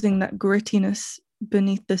exposing that grittiness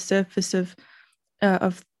beneath the surface of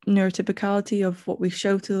neurotypicality, of what we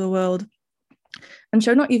show to the world, and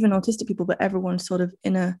show not even autistic people, but everyone's sort of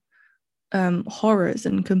inner horrors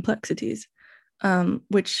and complexities,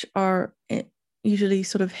 which are usually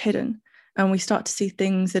sort of hidden. And we start to see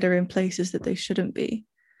things that are in places that they shouldn't be.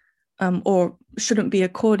 Or shouldn't be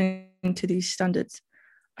according to these standards.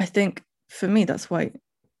 I think for me, that's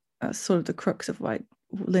sort of the crux of why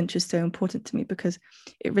Lynch is so important to me, because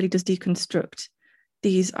it really does deconstruct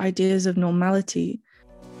these ideas of normality.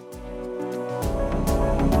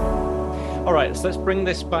 All right, so let's bring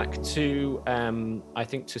this back to, I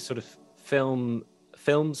think, to sort of films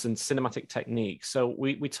and cinematic techniques. So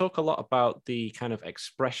we talk a lot about the kind of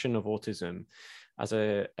expression of autism as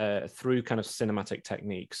through kind of cinematic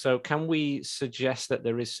technique. So can we suggest that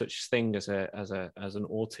there is such thing as an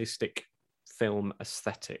autistic film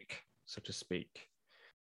aesthetic, so to speak?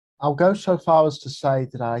 I'll go so far as to say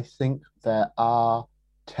that I think there are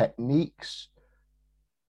techniques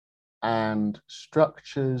and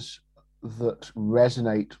structures that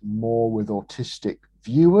resonate more with autistic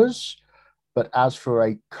viewers. But as for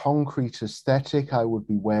a concrete aesthetic, I would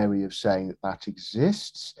be wary of saying that that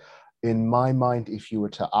exists. In my mind, if you were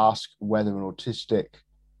to ask whether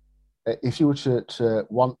if you were to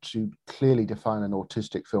want to clearly define an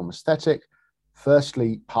autistic film aesthetic,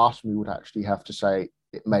 firstly, part of me would actually have to say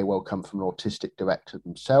it may well come from an autistic director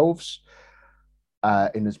themselves,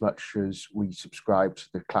 in as much as we subscribe to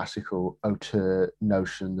the classical auteur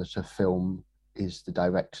notion that a film is the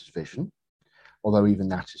director's vision, although even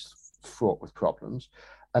that is fraught with problems.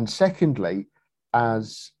 And secondly,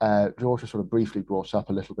 as Georgia sort of briefly brought up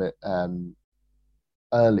a little bit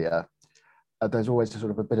earlier, there's always a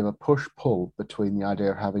bit of a push-pull between the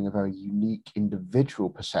idea of having a very unique individual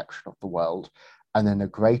perception of the world and then a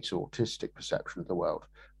greater autistic perception of the world.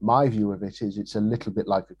 My view of it is it's a little bit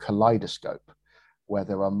like a kaleidoscope, where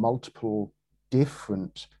there are multiple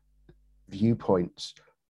different viewpoints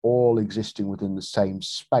all existing within the same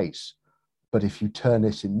space. But if you turn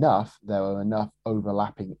it enough, there are enough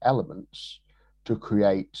overlapping elements to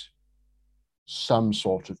create some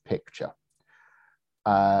sort of picture,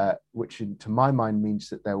 which to my mind means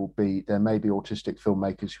that there may be autistic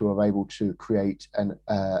filmmakers who are able to create an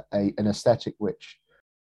aesthetic which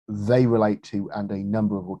they relate to and a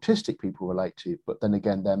number of autistic people relate to, but then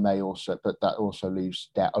again that also leaves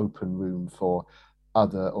that open room for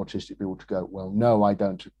other autistic people to go, well, no, I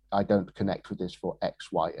don't connect with this for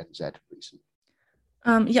X, Y, and Z reason.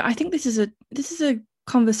 Yeah, I think this is a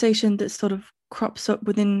conversation that sort of crops up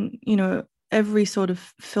within, every sort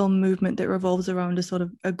of film movement that revolves around a sort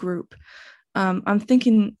of a group. I'm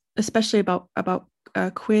thinking especially about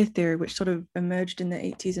queer theory, which sort of emerged in the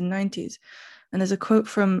 80s and 90s. And there's a quote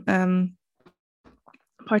from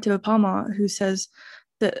Partha Palma, who says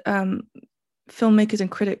that filmmakers and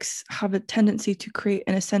critics have a tendency to create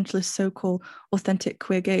an essentialist so-called authentic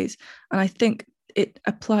queer gaze. And I think it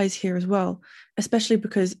applies here as well, especially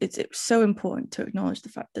because it's so important to acknowledge the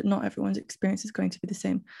fact that not everyone's experience is going to be the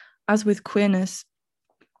same. As with queerness,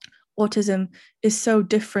 autism is so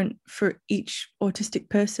different for each autistic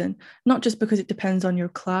person, not just because it depends on your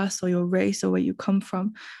class or your race or where you come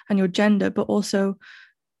from and your gender, but also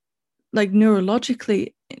like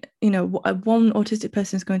neurologically, one autistic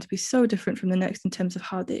person is going to be so different from the next in terms of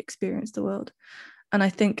how they experience the world. And I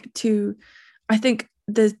think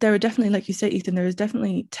there are definitely, like you say, Ethan, there is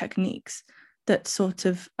definitely techniques that sort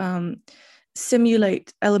of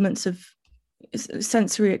simulate elements of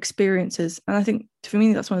sensory experiences. And I think for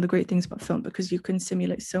me, that's one of the great things about film, because you can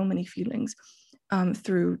simulate so many feelings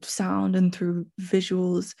through sound and through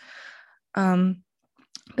visuals.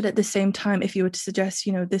 But at the same time, if you were to suggest,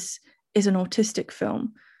 this is an autistic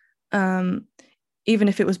film, even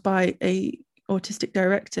if it was by a autistic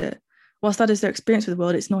director, whilst that is their experience with the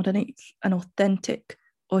world, it's not an authentic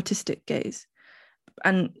autistic gaze.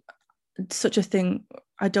 And such a thing,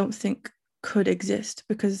 I don't think could exist,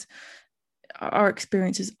 because our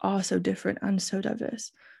experiences are so different and so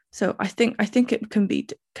diverse. So I think it can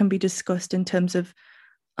be discussed in terms of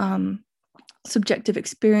subjective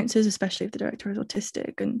experiences, especially if the director is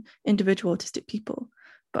autistic and individual autistic people.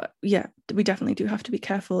 But yeah, we definitely do have to be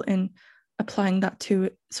careful in applying that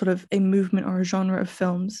to sort of a movement or a genre of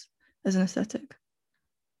films as an aesthetic.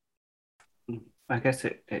 I guess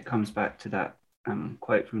it comes back to that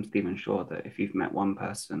quote from Stephen Shaw, that if you've met one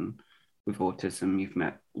person with autism, you've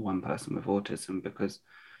met one person with autism, because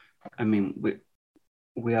I mean,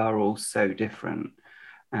 we are all so different.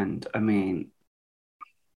 And I mean,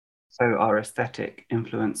 so our aesthetic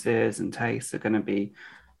influences and tastes are going to be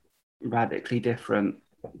radically different,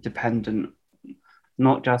 dependent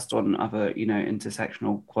not just on other,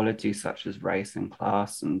 intersectional qualities such as race and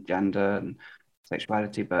class and gender and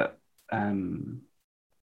sexuality, but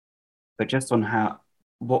just on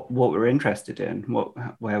what we're interested in,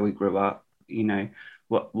 where we grew up,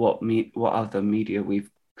 what other media we've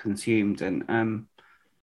consumed. And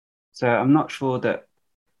so I'm not sure that,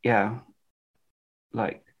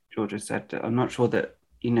 like Georgia said, I'm not sure that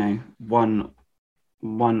one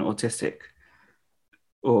autistic,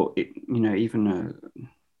 or even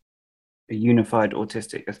a unified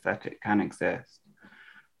autistic aesthetic can exist,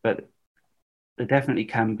 but there definitely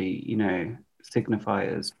can be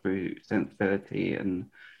signifiers through sensibility and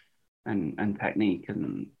technique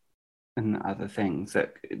and other things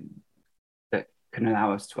that can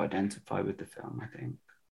allow us to identify with the film, I think.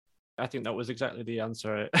 That was exactly the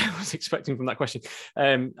answer I was expecting from that question.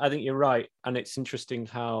 I think you're right. And it's interesting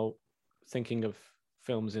how thinking of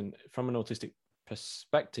films from an autistic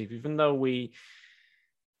perspective, even though we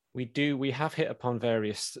have hit upon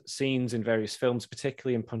various scenes in various films,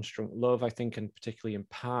 particularly in Punch Drunk Love, I think, and particularly in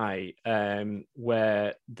Pi,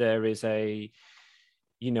 where there is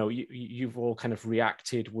you've all kind of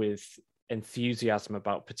reacted with enthusiasm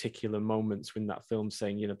about particular moments when that film's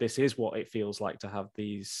saying, this is what it feels like to have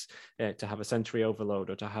these, to have a sensory overload,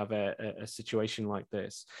 or to have a situation like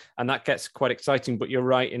this. And that gets quite exciting. But you're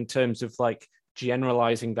right, in terms of like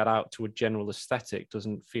generalizing that out to a general aesthetic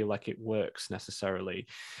doesn't feel like it works necessarily.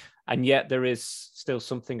 And yet there is still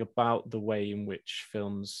something about the way in which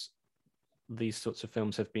these sorts of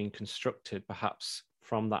films have been constructed, perhaps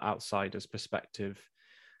from that outsider's perspective.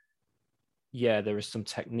 Yeah, there are some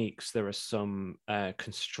techniques, there are some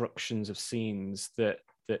constructions of scenes that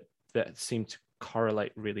seem to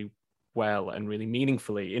correlate really well and really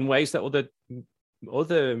meaningfully in ways that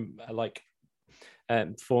other like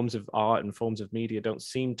forms of art and forms of media don't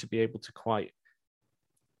seem to be able to quite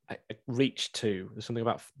reach to. There's something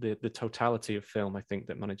about the totality of film, I think,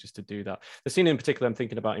 that manages to do that. The scene in particular I'm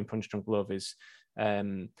thinking about in Punch Drunk Love is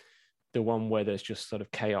the one where there's just sort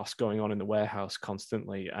of chaos going on in the warehouse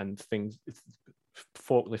constantly, and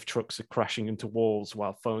forklift trucks are crashing into walls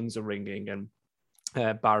while phones are ringing, and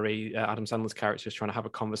Barry, Adam Sandler's character, is trying to have a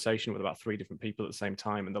conversation with about 3 different people at the same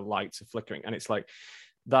time, and the lights are flickering. And it's like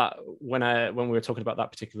that, when we were talking about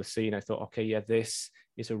that particular scene, I thought, okay, yeah, this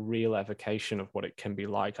is a real evocation of what it can be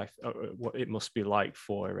like, what it must be like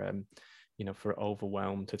for for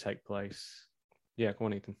overwhelm to take place. Yeah, go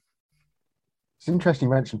on, Ethan. It's interesting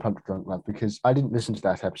you mentioned Punch Drunk Love, because I didn't listen to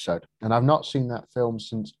that episode, and I've not seen that film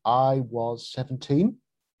since I was 17.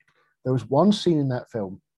 There was one scene in that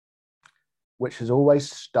film which has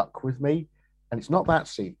always stuck with me, and it's not that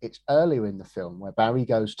scene. It's earlier in the film where Barry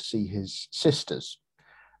goes to see his sisters,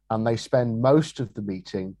 and they spend most of the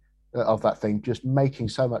meeting of that thing just making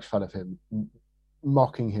so much fun of him,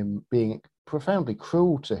 mocking him, being profoundly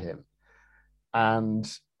cruel to him.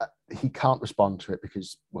 And he can't respond to it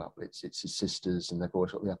because, well, it's his sisters and they've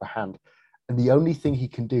always got the upper hand. And the only thing he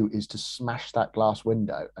can do is to smash that glass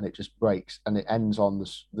window, and it just breaks, and it ends on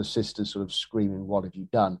the sisters sort of screaming, "What have you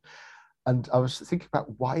done?" And I was thinking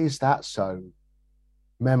about, why is that so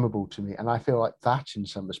memorable to me? And I feel like that, in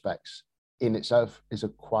some respects, in itself is a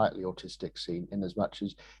quietly autistic scene, in as much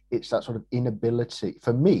as it's that sort of inability,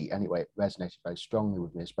 for me anyway, it resonated very strongly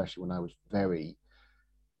with me, especially when I was very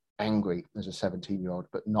angry as a 17-year-old,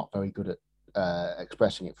 but not very good at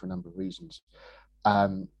expressing it for a number of reasons.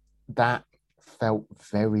 That felt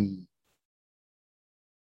very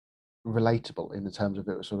relatable in the terms of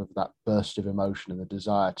it was sort of that burst of emotion and the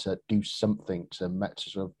desire to do something to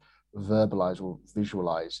sort of verbalize or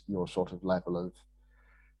visualize your sort of level of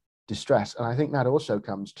distress. And I think that also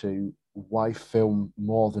comes to why film,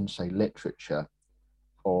 more than say literature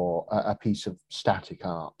or a piece of static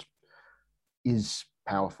art, is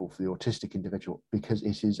powerful for the autistic individual, because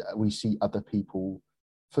it is, we see other people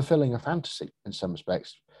fulfilling a fantasy in some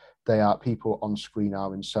respects. They are, people on screen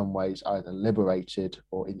are in some ways either liberated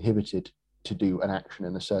or inhibited to do an action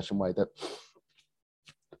in a certain way that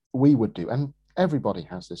we would do. And everybody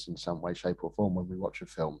has this in some way, shape or form when we watch a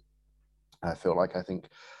film. I feel like, I think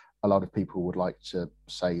a lot of people would like to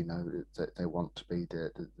say, you know, that they want to be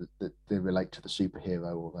they relate to the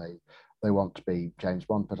superhero, or they want to be James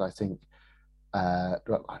Bond. But I think,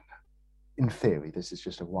 in theory, this is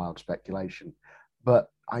just a wild speculation,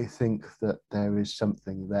 but I think that there is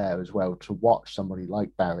something there as well to watch somebody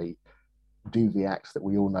like Barry do the acts that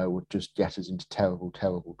we all know would just get us into terrible,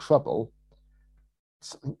 terrible trouble.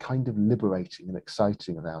 Something kind of liberating and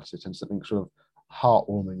exciting about it, and something sort of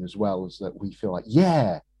heartwarming as well, as that we feel like,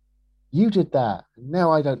 yeah, you did that,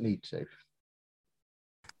 now I don't need to.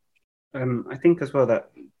 I think as well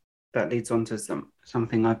that leads on to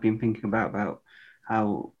something I've been thinking about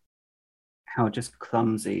how just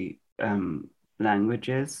clumsy language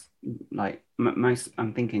is. Like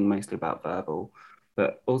I'm thinking mostly about verbal,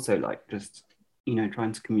 but also like just, you know,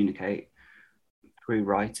 trying to communicate through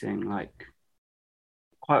writing. Like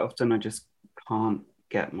quite often I just can't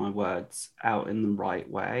get my words out in the right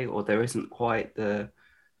way, or there isn't quite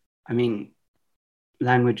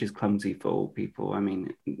language is clumsy for all people. I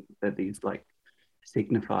mean, they're these like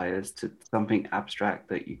signifiers to something abstract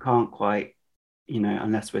that you can't quite, you know,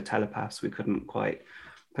 unless we're telepaths, we couldn't quite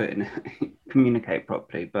put in communicate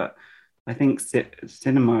properly. But I think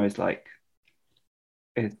cinema is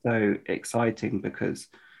so exciting because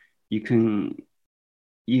you can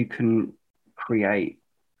create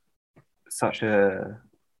such a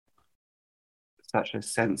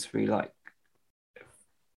sensory, like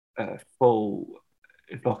full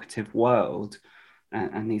evocative world,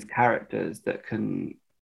 and these characters that can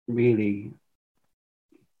really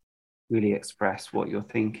express what you're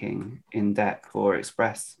thinking in depth, or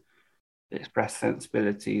express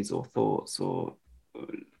sensibilities or thoughts, or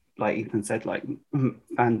like Ethan said, like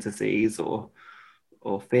fantasies or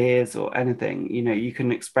fears or anything. You know, you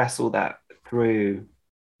can express all that through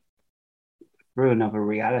another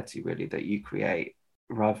reality, really, that you create,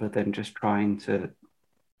 rather than just trying to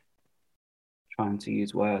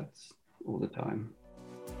use words all the time.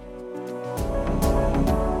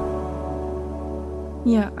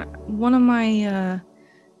 Yeah, one of my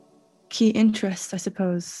key interests, I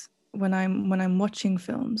suppose, when I'm watching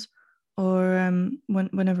films, or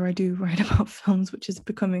whenever I do write about films, which is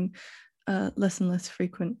becoming less and less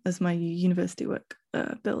frequent as my university work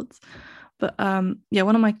builds. But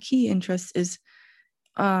one of my key interests is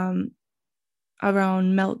around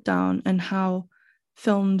meltdown, and how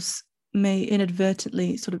films may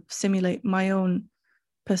inadvertently sort of simulate my own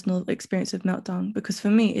personal experience of meltdown, because for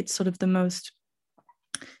me it's sort of the most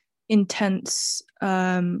intense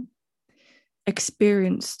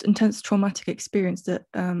traumatic experience that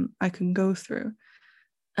I can go through,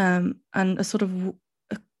 and a sort of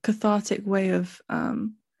a cathartic way of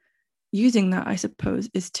using that, I suppose,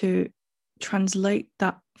 is to translate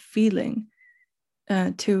that feeling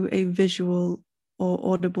to a visual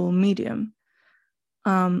or audible medium.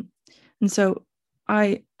 And so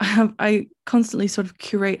I constantly sort of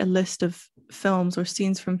curate a list of films or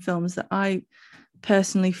scenes from films that I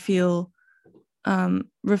personally feel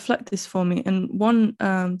reflect this for me. And one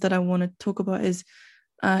that I want to talk about is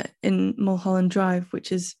in Mulholland Drive,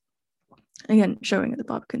 which is, again, showing at the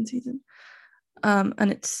Barbican season.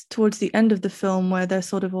 And it's towards the end of the film where they're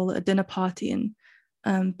sort of all at a dinner party,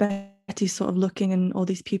 and Betty's sort of looking, and all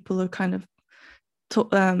these people are kind of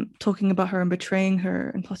talking about her and betraying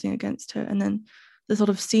her and plotting against her. And then the sort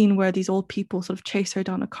of scene where these old people sort of chase her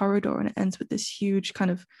down a corridor, and it ends with this huge kind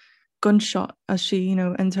of gunshot as she, you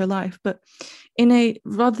know, ends her life. But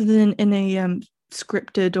rather than in a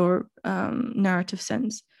scripted or narrative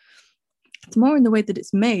sense. It's more in the way that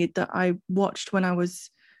it's made that I watched when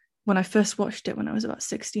I first watched it when I was about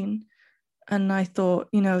 16, and I thought,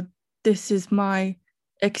 this is my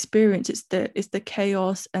experience. It's the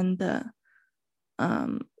chaos and the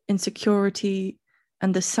insecurity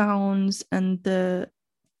and the sounds and the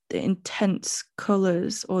intense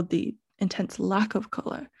colors or the intense lack of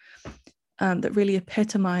color that really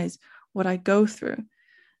epitomize what I go through.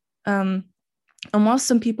 And while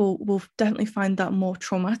some people will definitely find that more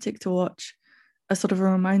traumatic to watch, as sort of a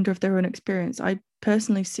reminder of their own experience, I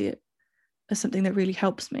personally see it as something that really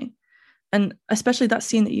helps me. And especially that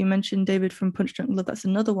scene that you mentioned, David, from Punch Drunk Love, that's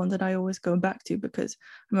another one that I always go back to, because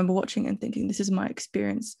I remember watching it and thinking, this is my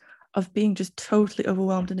experience of being just totally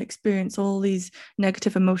overwhelmed and experience all these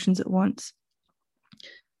negative emotions at once.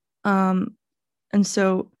 And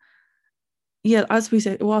so, yeah, as we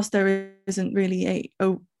said, whilst there isn't really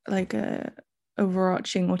a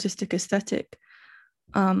overarching autistic aesthetic,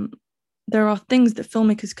 there are things that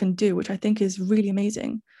filmmakers can do, which I think is really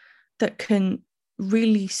amazing, that can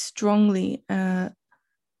really strongly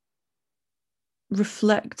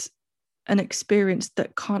reflect an experience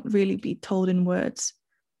that can't really be told in words.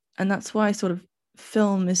 And that's why sort of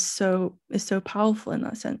film is so powerful in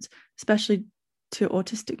that sense, especially to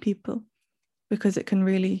autistic people, because it can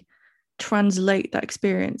really translate that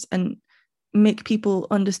experience and make people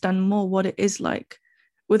understand more what it is like,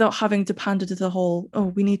 without having to pander to the whole,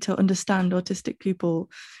 we need to understand autistic people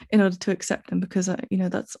in order to accept them, because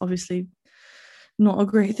that's obviously not a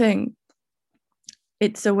great thing.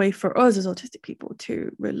 It's a way for us as autistic people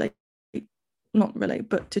to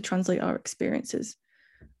but to translate our experiences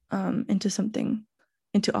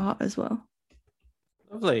into art as well.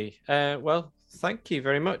 Lovely. Well, thank you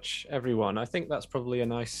very much, everyone. I think that's probably a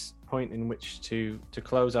nice point in which to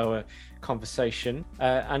close our conversation.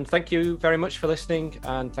 And thank you very much for listening,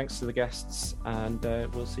 and thanks to the guests, and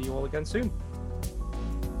we'll see you all again soon.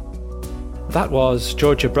 That was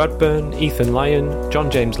Georgia Bradburn, Ethan Lyon,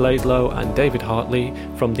 John James Laidlow, and David Hartley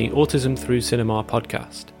from the Autism Through Cinema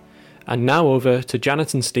podcast. And now over to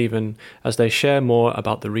Janet and Stephen as they share more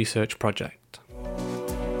about the research project.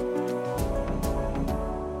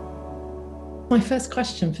 My first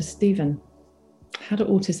question for Stephen: how do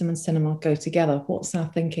autism and cinema go together? What's our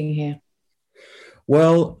thinking here?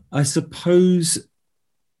 Well, I suppose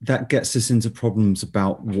that gets us into problems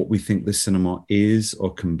about what we think the cinema is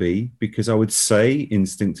or can be, because I would say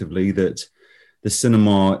instinctively that the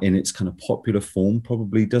cinema in its kind of popular form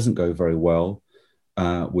probably doesn't go very well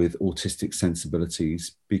with autistic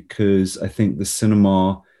sensibilities, because I think the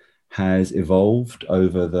cinema has evolved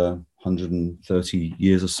over the 130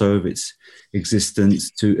 years or so of its existence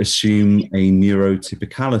to assume a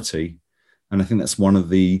neurotypicality. And I think that's one of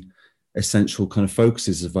the essential kind of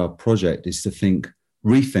focuses of our project, is to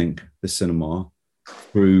rethink the cinema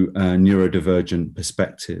through neurodivergent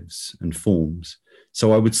perspectives and forms.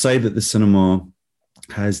 So I would say that the cinema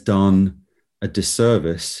has done a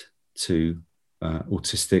disservice to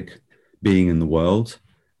autistic being in the world,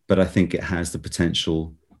 but I think it has the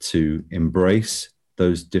potential to embrace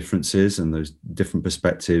those differences and those different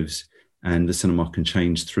perspectives, and the cinema can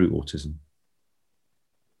change through autism.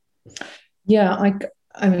 Yeah,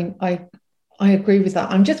 I mean, I agree with that.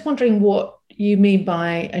 I'm just wondering what you mean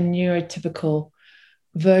by a neurotypical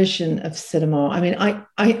version of cinema. I mean,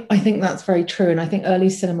 I think that's very true, and I think early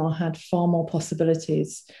cinema had far more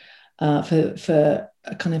possibilities for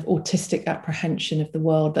a kind of autistic apprehension of the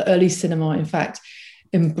world. The early cinema, in fact,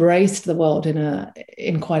 embraced the world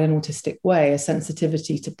in quite an autistic way, a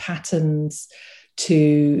sensitivity to patterns,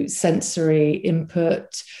 to sensory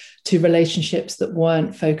input, to relationships that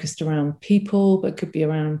weren't focused around people, but could be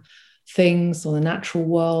around things or the natural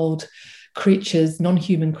world, creatures,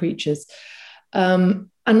 non-human creatures. And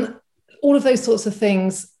all of those sorts of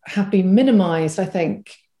things have been minimized, I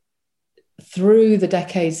think, through the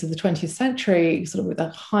decades of the 20th century, sort of with a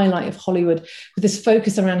highlight of Hollywood, with this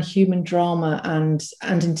focus around human drama and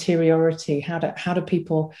interiority. How do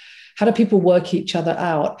people work each other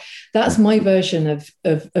out? That's my version of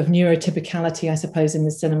neurotypicality, I suppose, in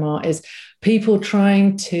the cinema, is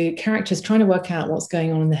characters trying to work out what's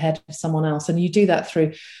going on in the head of someone else. And you do that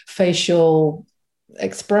through facial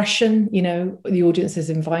expression. The audience is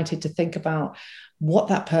invited to think about what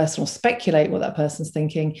that person, or speculate what that person's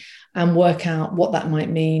thinking, and work out what that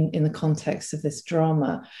might mean in the context of this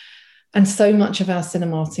drama. And so much of our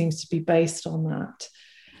cinema seems to be based on that.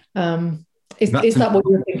 Is that what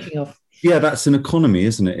you're thinking of? Yeah, that's an economy,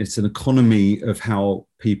 isn't it? It's an economy of how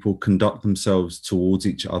people conduct themselves towards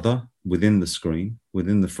each other within the screen,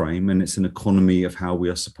 within the frame. And it's an economy of how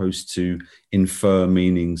we are supposed to infer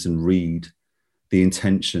meanings and read the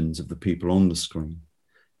intentions of the people on the screen.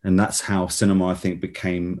 And that's how cinema, I think,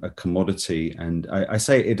 became a commodity. And I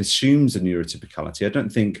say it assumes a neurotypicality. I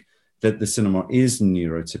don't think that the cinema is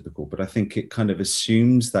neurotypical, but I think it kind of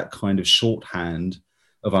assumes that kind of shorthand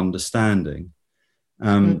of understanding.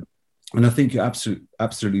 And I think you're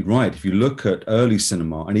absolutely right. If you look at early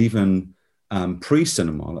cinema and even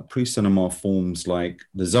pre-cinema, like pre-cinema forms like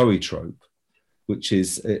the zoetrope, which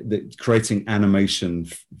is creating animation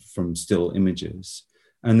from still images.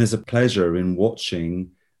 And there's a pleasure in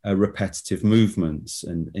watching repetitive movements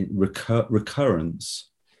and recurrence.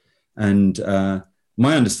 And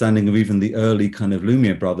my understanding of even the early kind of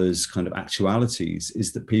Lumiere brothers kind of actualities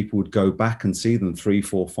is that people would go back and see them 3,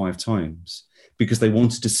 4, 5 times because they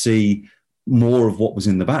wanted to see more of what was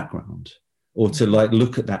in the background, or to like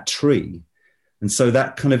look at that tree. And so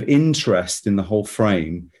that kind of interest in the whole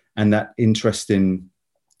frame and that interest in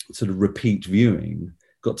sort of repeat viewing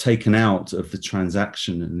got taken out of the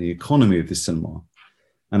transaction and the economy of the cinema.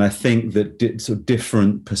 And I think that sort of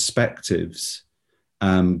different perspectives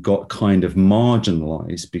got kind of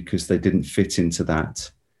marginalized because they didn't fit into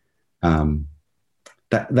that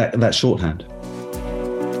that shorthand.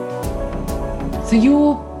 So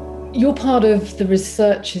you're part of the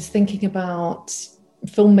research is thinking about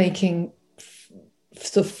filmmaking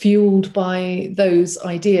sort of fueled by those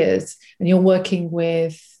ideas, and you're working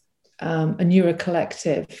with a neuro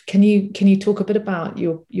collective. Can you talk a bit about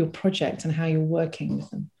your project and how you're working with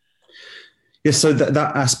them? Yes, so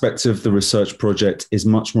that aspect of the research project is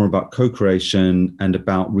much more about co-creation and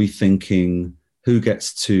about rethinking who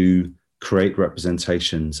gets to create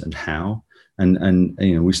representations and how. And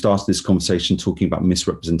you know, we started this conversation talking about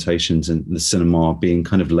misrepresentations and the cinema being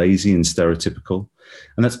kind of lazy and stereotypical.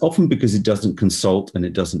 And that's often because it doesn't consult and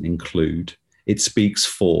it doesn't include. It speaks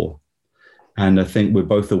for. And I think we're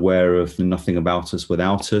both aware of the nothing about us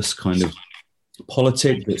without us kind of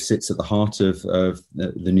politic that sits at the heart of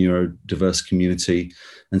the neurodiverse community.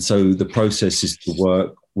 And so the process is to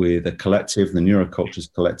work with a collective, the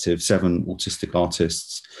Neurocultures Collective, 7 autistic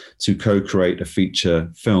artists, to co-create a feature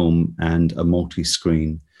film and a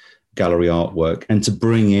multi-screen gallery artwork, and to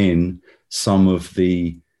bring in some of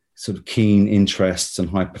the sort of keen interests and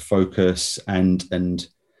hyperfocus and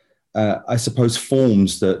I suppose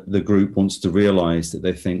forms that the group wants to realize that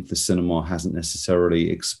they think the cinema hasn't necessarily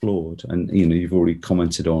explored. And, you know, you've already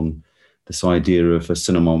commented on this idea of a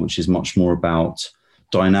cinema which is much more about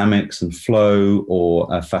dynamics and flow, or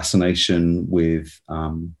a fascination with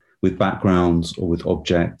backgrounds or with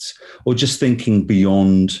objects, or just thinking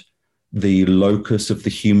beyond the locus of the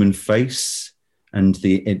human face and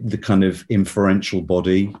the kind of inferential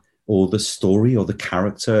body, or the story or the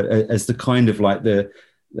character as the kind of like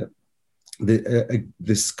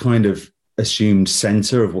this kind of assumed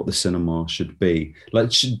center of what the cinema should be. Like,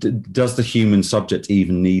 does the human subject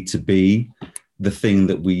even need to be the thing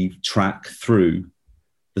that we track through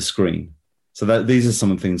the screen? So these are some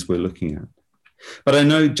of the things we're looking at. But I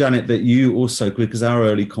know, Janet, that you also, because our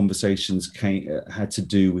early conversations had to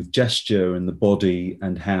do with gesture and the body,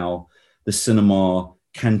 and how the cinema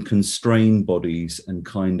can constrain bodies and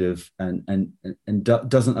kind of and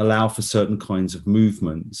doesn't allow for certain kinds of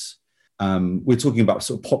movements. We're talking about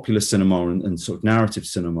sort of popular cinema and sort of narrative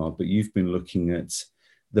cinema, but you've been looking at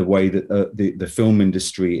the way that the film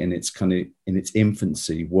industry in its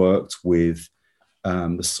infancy worked with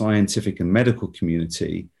the scientific and medical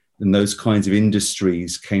community, and those kinds of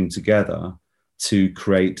industries came together to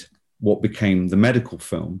create what became the medical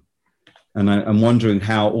film. And I'm wondering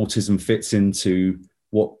how autism fits into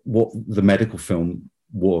what the medical film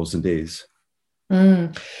was and is.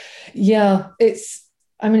 Yeah, it's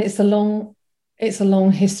a long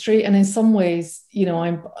history, and in some ways, you know,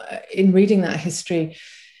 I'm in reading that history,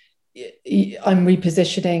 I'm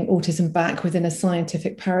repositioning autism back within a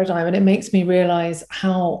scientific paradigm, and it makes me realize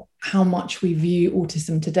how much we view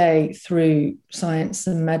autism today through science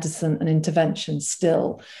and medicine and intervention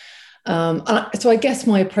still. So I guess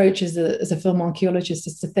my approach as a film archaeologist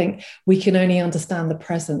is to think we can only understand the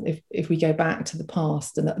present if we go back to the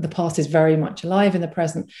past, and the past is very much alive in the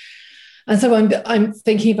present. And so I'm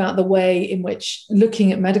thinking about the way in which,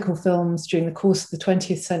 looking at medical films during the course of the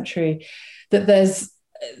 20th century, that there's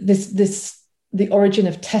the origin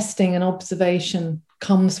of testing and observation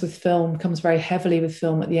comes very heavily with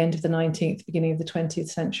film at the end of the 19th, beginning of the 20th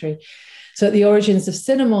century. So at the origins of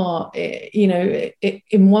cinema, you know,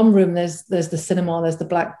 in one room there's the cinema, there's the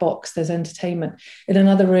black box, there's entertainment. In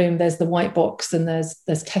another room there's the white box, and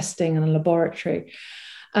there's testing and a laboratory.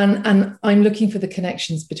 And I'm looking for the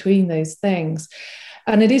connections between those things.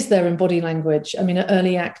 and it is there in body language. I mean,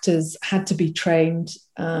 early actors had to be trained,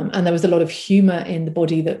 and there was a lot of humor in the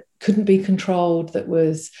body that couldn't be controlled, that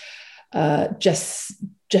was just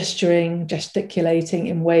gesticulating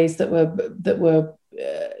in ways that were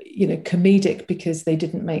comedic because they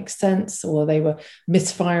didn't make sense, or they were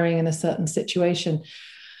misfiring in a certain situation.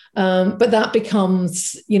 But that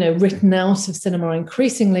becomes, written out of cinema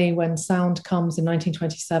increasingly when sound comes in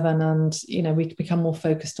 1927, and we become more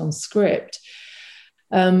focused on script.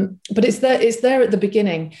 But it's there at the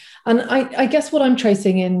beginning, and I guess what I'm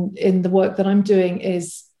tracing in the work that I'm doing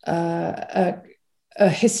is a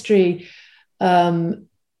history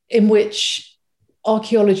in which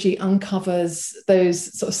archaeology uncovers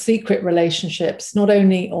those sort of secret relationships, not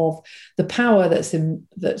only of the power that's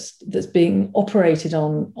being operated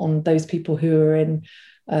on those people who are in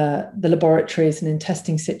the laboratories and in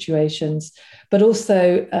testing situations, but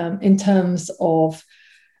also in terms of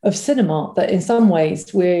cinema, that in some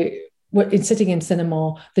ways we're sitting in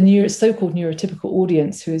cinema, the so-called neurotypical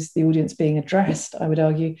audience, who is the audience being addressed, I would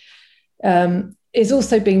argue, is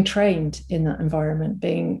also being trained in that environment,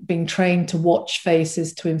 being trained to watch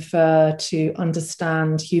faces, to infer, to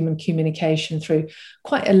understand human communication through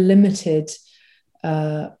quite a limited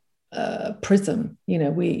prism.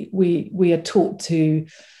 We are taught to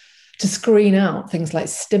screen out things like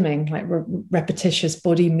stimming, like repetitious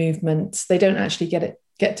body movements. They don't actually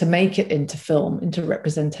get to make it into film, into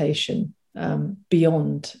representation,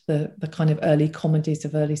 beyond the kind of early comedies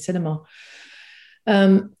of early cinema.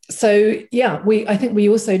 I think we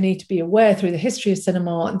also need to be aware through the history of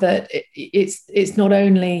cinema that it's not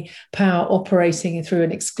only power operating through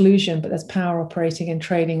an exclusion, but there's power operating and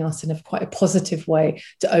training us in quite a positive way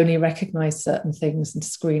to only recognize certain things and to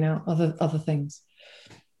screen out other things.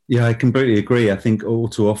 Yeah, I completely agree. I think all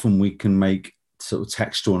too often we can make sort of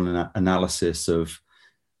textual analysis of,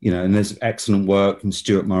 and there's excellent work from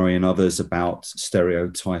Stuart Murray and others about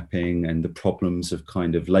stereotyping and the problems of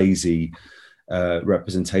kind of lazy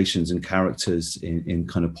representations and characters in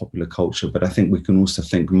kind of popular culture. But I think we can also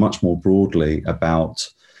think much more broadly about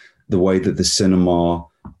the way that the cinema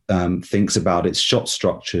thinks about its shot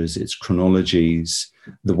structures, its chronologies,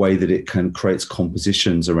 the way that it creates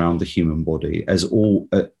compositions around the human body as not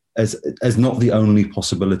the only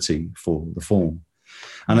possibility for the form.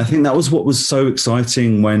 And I think that was what was so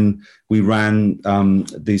exciting when we ran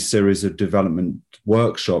these series of development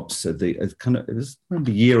workshops it was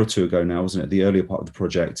maybe a year or two ago now, wasn't it? The earlier part of the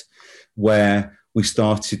project, where we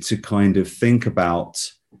started to kind of think about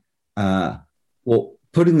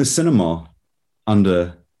putting the cinema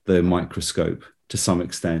under the microscope to some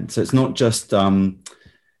extent. So it's not just the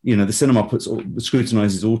cinema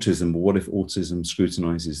scrutinizes autism, but what if autism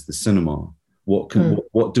scrutinizes the cinema? What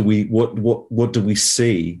do we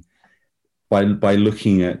see by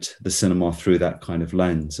looking at the cinema through that kind of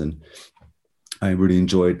lens? And I really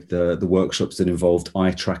enjoyed the workshops that involved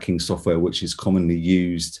eye tracking software, which is commonly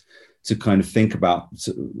used to kind of think about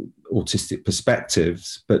autistic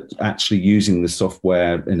perspectives, but actually using the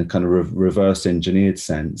software in a kind of reverse engineered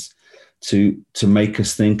sense to make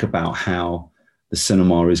us think about how the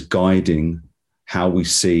cinema is guiding how we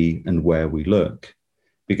see and where we look.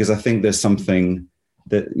 Because I think there's something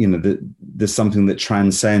that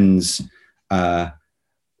transcends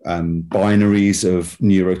binaries of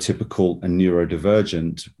neurotypical and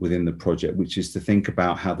neurodivergent within the project, which is to think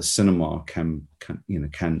about how the cinema can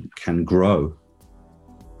grow.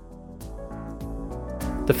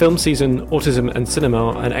 The film season Autism and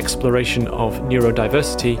Cinema, an exploration of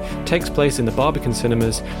neurodiversity, takes place in the Barbican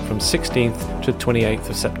Cinemas from 16th to 28th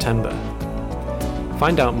of September.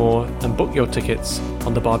 Find out more and book your tickets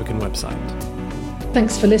on the Barbican website.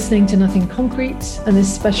 Thanks for listening to Nothing Concrete and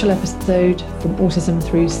this special episode from Autism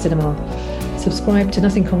Through Cinema. Subscribe to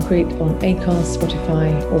Nothing Concrete on Acast,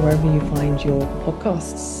 Spotify, or wherever you find your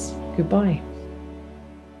podcasts. Goodbye.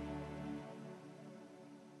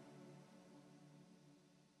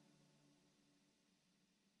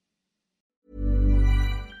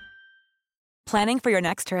 Planning for your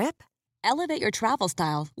next trip? Elevate your travel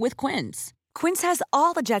style with Quince. Quince has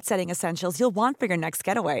all the jet-setting essentials you'll want for your next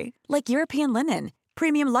getaway, like European linen,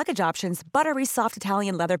 premium luggage options, buttery soft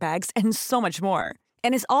Italian leather bags, and so much more.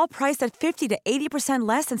 And is all priced at 50 to 80%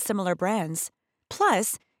 less than similar brands.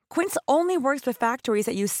 Plus, Quince only works with factories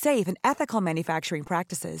that use safe and ethical manufacturing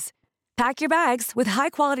practices. Pack your bags with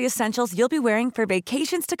high-quality essentials you'll be wearing for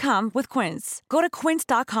vacations to come with Quince. Go to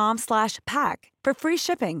quince.com/pack for free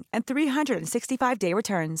shipping and 365-day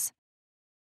returns.